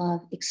we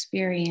love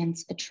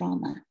experience a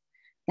trauma.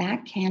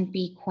 That can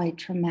be quite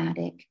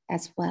traumatic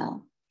as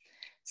well.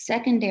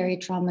 Secondary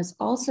traumas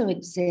also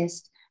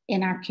exist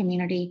in our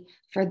community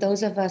for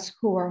those of us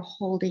who are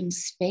holding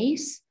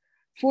space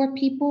for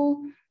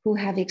people who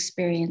have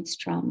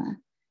experienced trauma.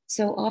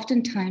 So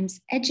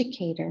oftentimes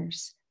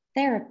educators,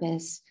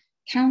 therapists,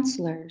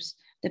 counselors,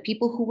 the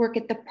people who work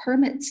at the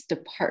permits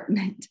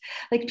department,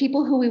 like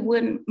people who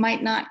we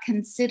might not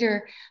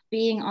consider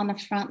being on the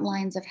front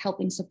lines of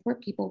helping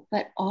support people,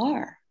 but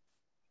are.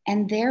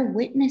 And they're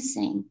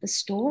witnessing the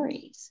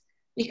stories,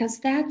 because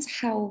that's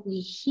how we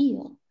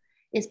heal,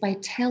 is by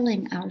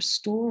telling our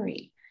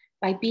story,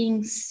 by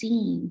being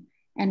seen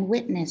and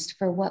witnessed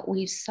for what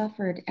we've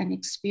suffered and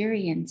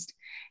experienced,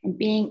 and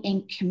being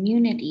in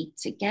community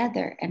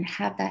together and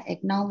have that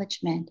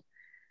acknowledgement.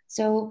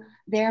 So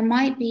there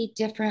might be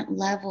different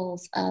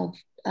levels of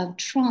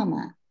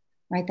trauma,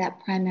 right?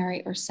 That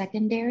primary or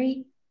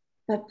secondary,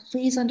 but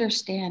please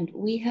understand,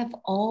 we have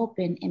all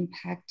been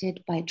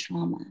impacted by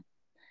trauma.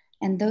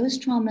 And those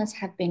traumas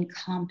have been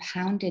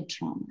compounded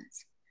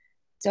traumas.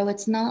 So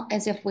it's not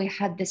as if we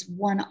had this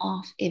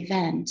one-off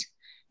event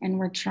and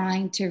we're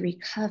trying to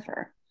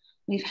recover.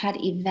 We've had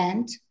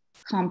event,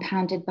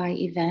 compounded by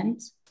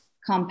event,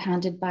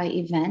 compounded by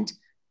event,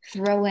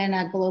 throw in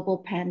a global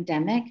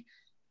pandemic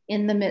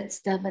in the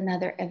midst of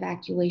another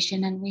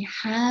evacuation. And we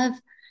have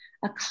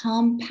a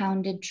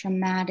compounded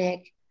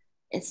traumatic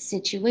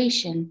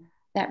situation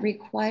that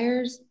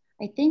requires,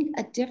 I think,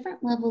 a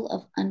different level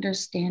of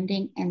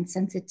understanding and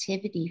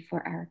sensitivity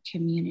for our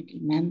community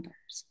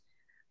members.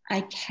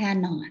 I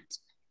cannot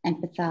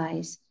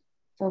empathize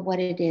for what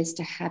it is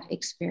to have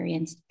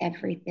experienced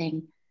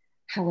everything.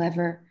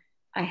 However,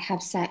 I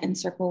have sat in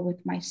circle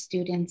with my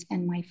students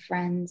and my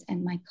friends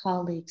and my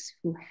colleagues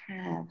who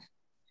have,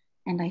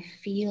 and I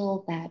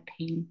feel that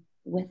pain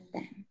with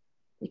them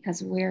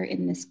because we're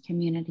in this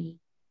community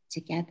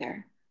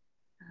together.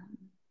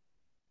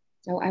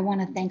 So I want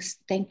to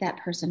thank that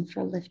person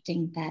for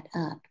lifting that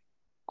up.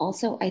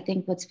 Also, I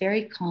think what's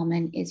very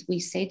common is we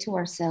say to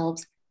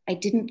ourselves, I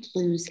didn't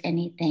lose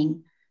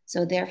anything,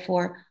 so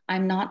therefore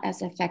I'm not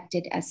as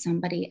affected as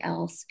somebody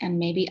else, and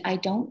maybe I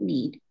don't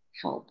need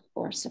help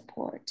or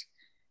support.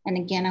 And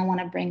again, I want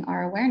to bring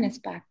our awareness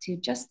back to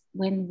just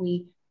when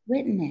we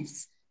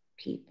witness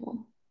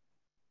people,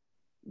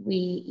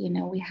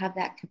 we have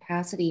that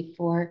capacity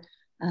for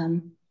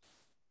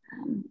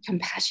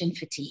compassion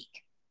fatigue.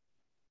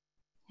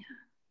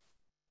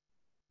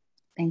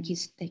 Thank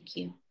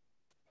you.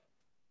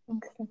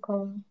 Thanks,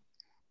 Nicole.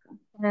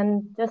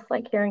 And just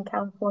like here in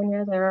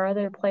California, there are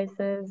other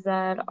places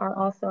that are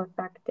also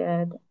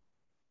affected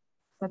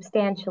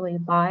substantially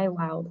by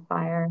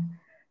wildfire.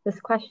 This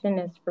question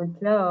is for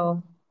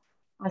Joe.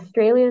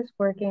 Australia is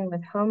working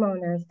with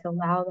homeowners to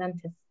allow them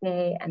to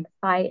stay and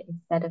fight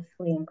instead of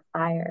fleeing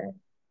fire.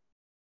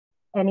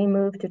 Any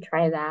move to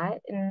try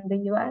that in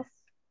the US?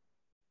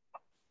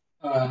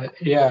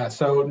 Yeah,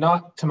 so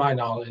not to my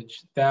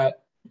knowledge. That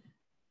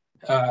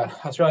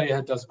Australia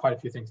does quite a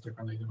few things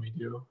differently than we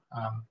do.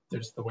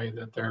 There's the way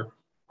that their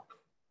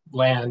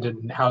land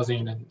and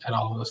housing and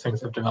all of those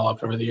things have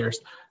developed over the years.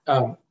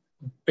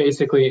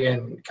 basically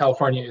in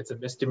California, it's a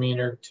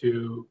misdemeanor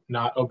to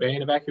not obey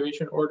an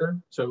evacuation order.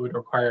 So it would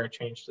require a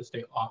change to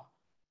state law.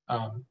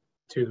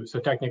 So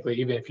technically,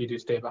 even if you do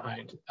stay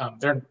behind,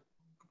 they're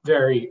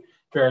very,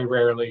 very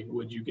rarely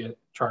would you get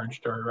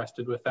charged or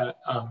arrested with that.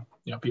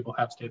 People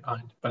have stayed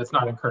behind, but it's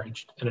not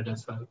encouraged, and it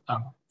is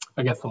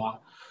against the law.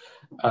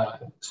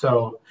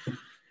 So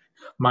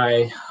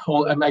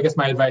I guess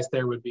my advice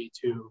there would be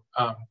to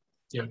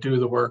do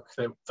the work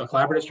that the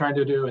collaborative is trying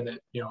to do, and that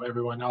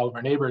everyone, all of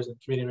our neighbors and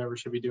community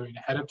members should be doing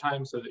ahead of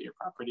time, so that your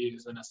property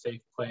is in a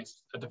safe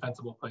place, a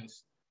defensible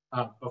place,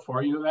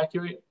 before you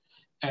evacuate,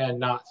 and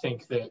not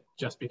think that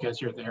just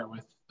because you're there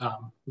with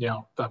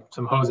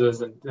some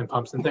hoses and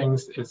pumps and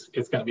things, it's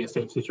going to be a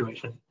safe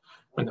situation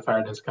when the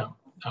fire does come.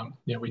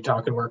 We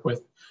talk and work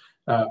with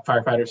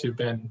firefighters who've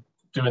been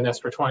doing this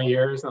for 20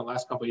 years, and the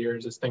last couple of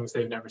years is things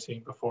they've never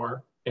seen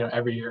before.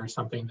 Every year is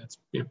something that's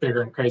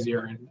bigger and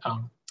crazier, and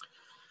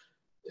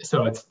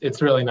so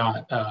it's really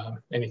not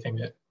anything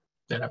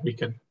that we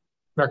could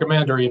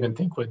recommend or even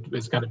think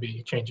is going to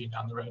be changing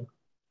down the road.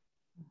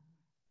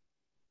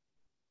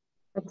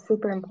 That's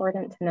super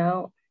important to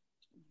know.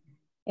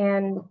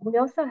 And we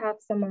also have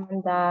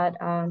someone that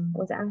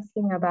was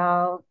asking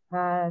about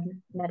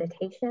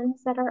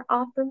meditations that are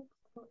offered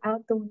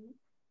throughout the week.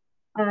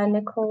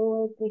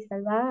 Nicole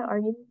Gisela, are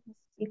you able to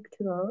speak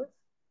to those?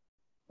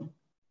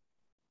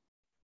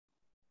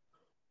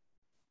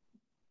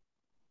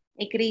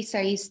 Hey, Gris,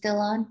 are you still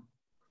on?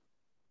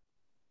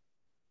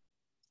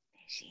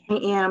 I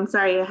am.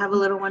 Sorry, I have a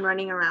little one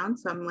running around,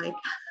 so I'm like,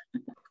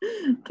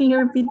 can you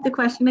repeat the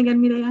question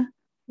again, Mireya?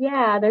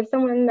 Yeah, there's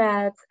someone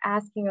that's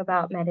asking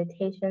about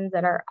meditations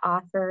that are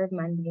offered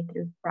Monday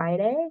through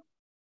Friday.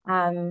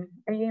 Are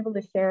you able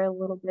to share a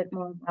little bit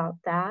more about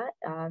that?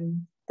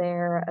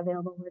 They're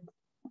available with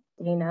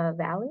Dana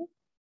Valley?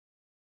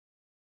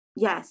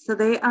 Yes, so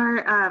they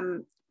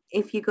are,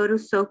 if you go to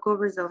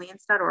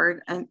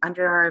socoresilience.org and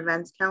under our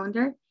events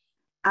calendar,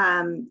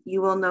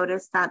 you will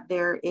notice that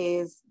there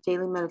is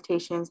daily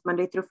meditations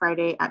Monday through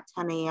Friday at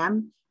 10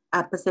 a.m.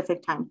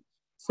 Pacific time.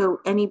 So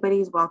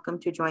anybody's welcome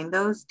to join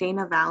those.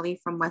 Dana Valley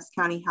from West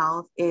County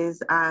Health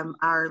is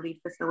our lead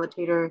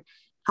facilitator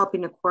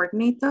helping to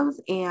coordinate those.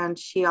 And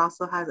she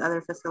also has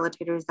other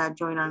facilitators that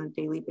join on a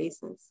daily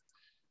basis.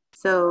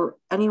 So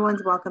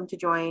anyone's welcome to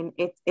join.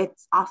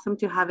 It's awesome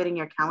to have it in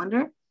your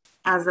calendar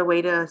as a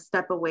way to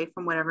step away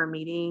from whatever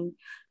meeting,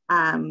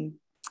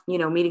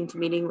 meeting to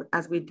meeting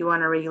as we do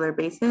on a regular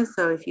basis.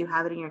 So if you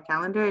have it in your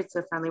calendar, it's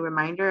a friendly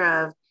reminder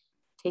of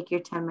take your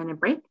 10-minute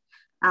break.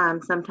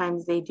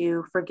 Sometimes they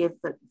do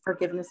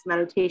forgiveness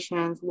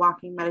meditations,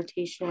 walking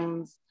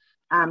meditations,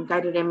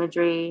 guided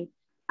imagery,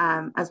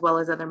 as well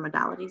as other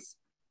modalities.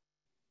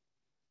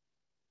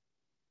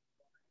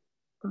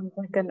 Sounds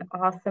like an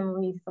awesome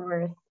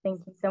resource.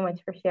 Thank you so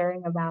much for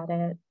sharing about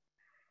it.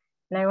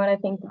 And I want to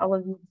thank all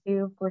of you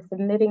too for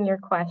submitting your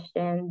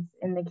questions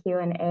in the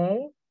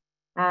Q&A.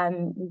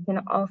 You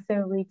can also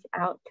reach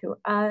out to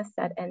us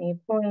at any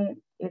point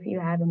if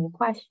you have any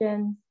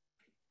questions.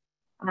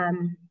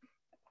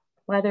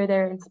 Whether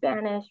they're in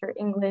Spanish or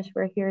English,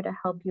 we're here to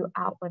help you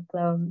out with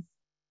those.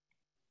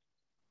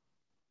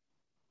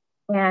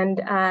 And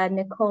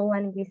Nicole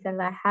and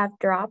Gisela have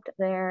dropped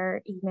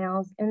their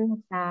emails in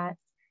the chat,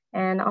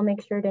 and I'll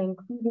make sure to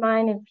include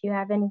mine if you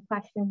have any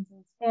questions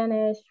in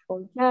Spanish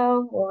for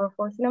Joe or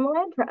for Sonoma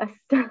Land Trust.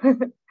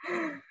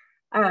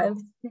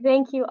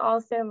 Thank you all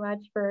so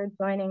much for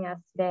joining us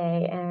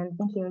today. And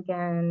thank you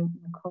again,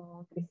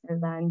 Nicole,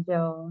 Gisela, and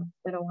Joe.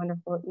 It's been a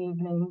wonderful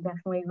evening,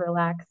 definitely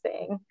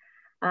relaxing.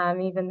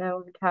 Even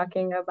though we're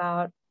talking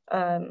about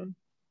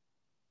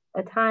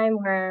a time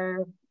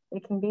where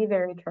it can be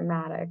very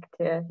traumatic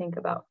to think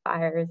about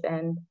fires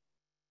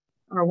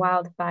or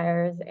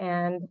wildfires,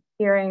 and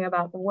hearing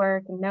about the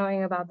work and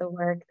knowing about the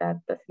work that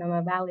the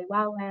Sonoma Valley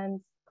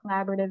Wildlands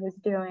Collaborative is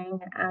doing,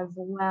 as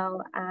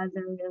well as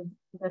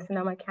the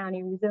Sonoma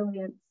County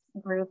Resilience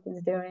Group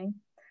is doing,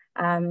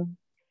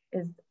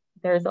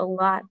 there's a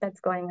lot that's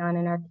going on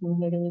in our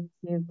community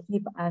to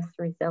keep us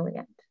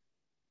resilient.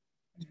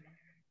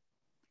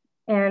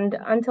 And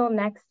until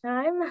next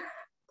time,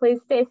 please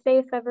stay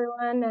safe,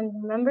 everyone,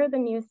 and remember the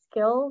new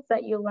skills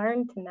that you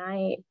learned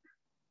tonight.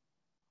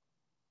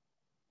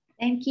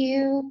 Thank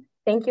you.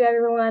 Thank you,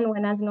 everyone.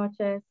 Buenas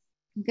noches.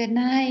 Good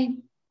night.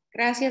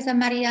 Gracias a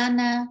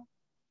Mariana.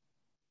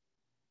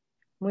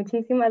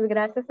 Muchísimas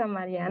gracias a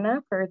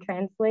Mariana for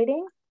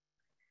translating.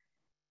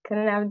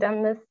 Couldn't have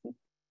done this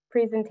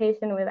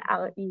presentation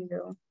without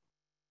you.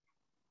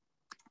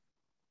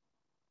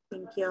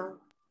 Thank you.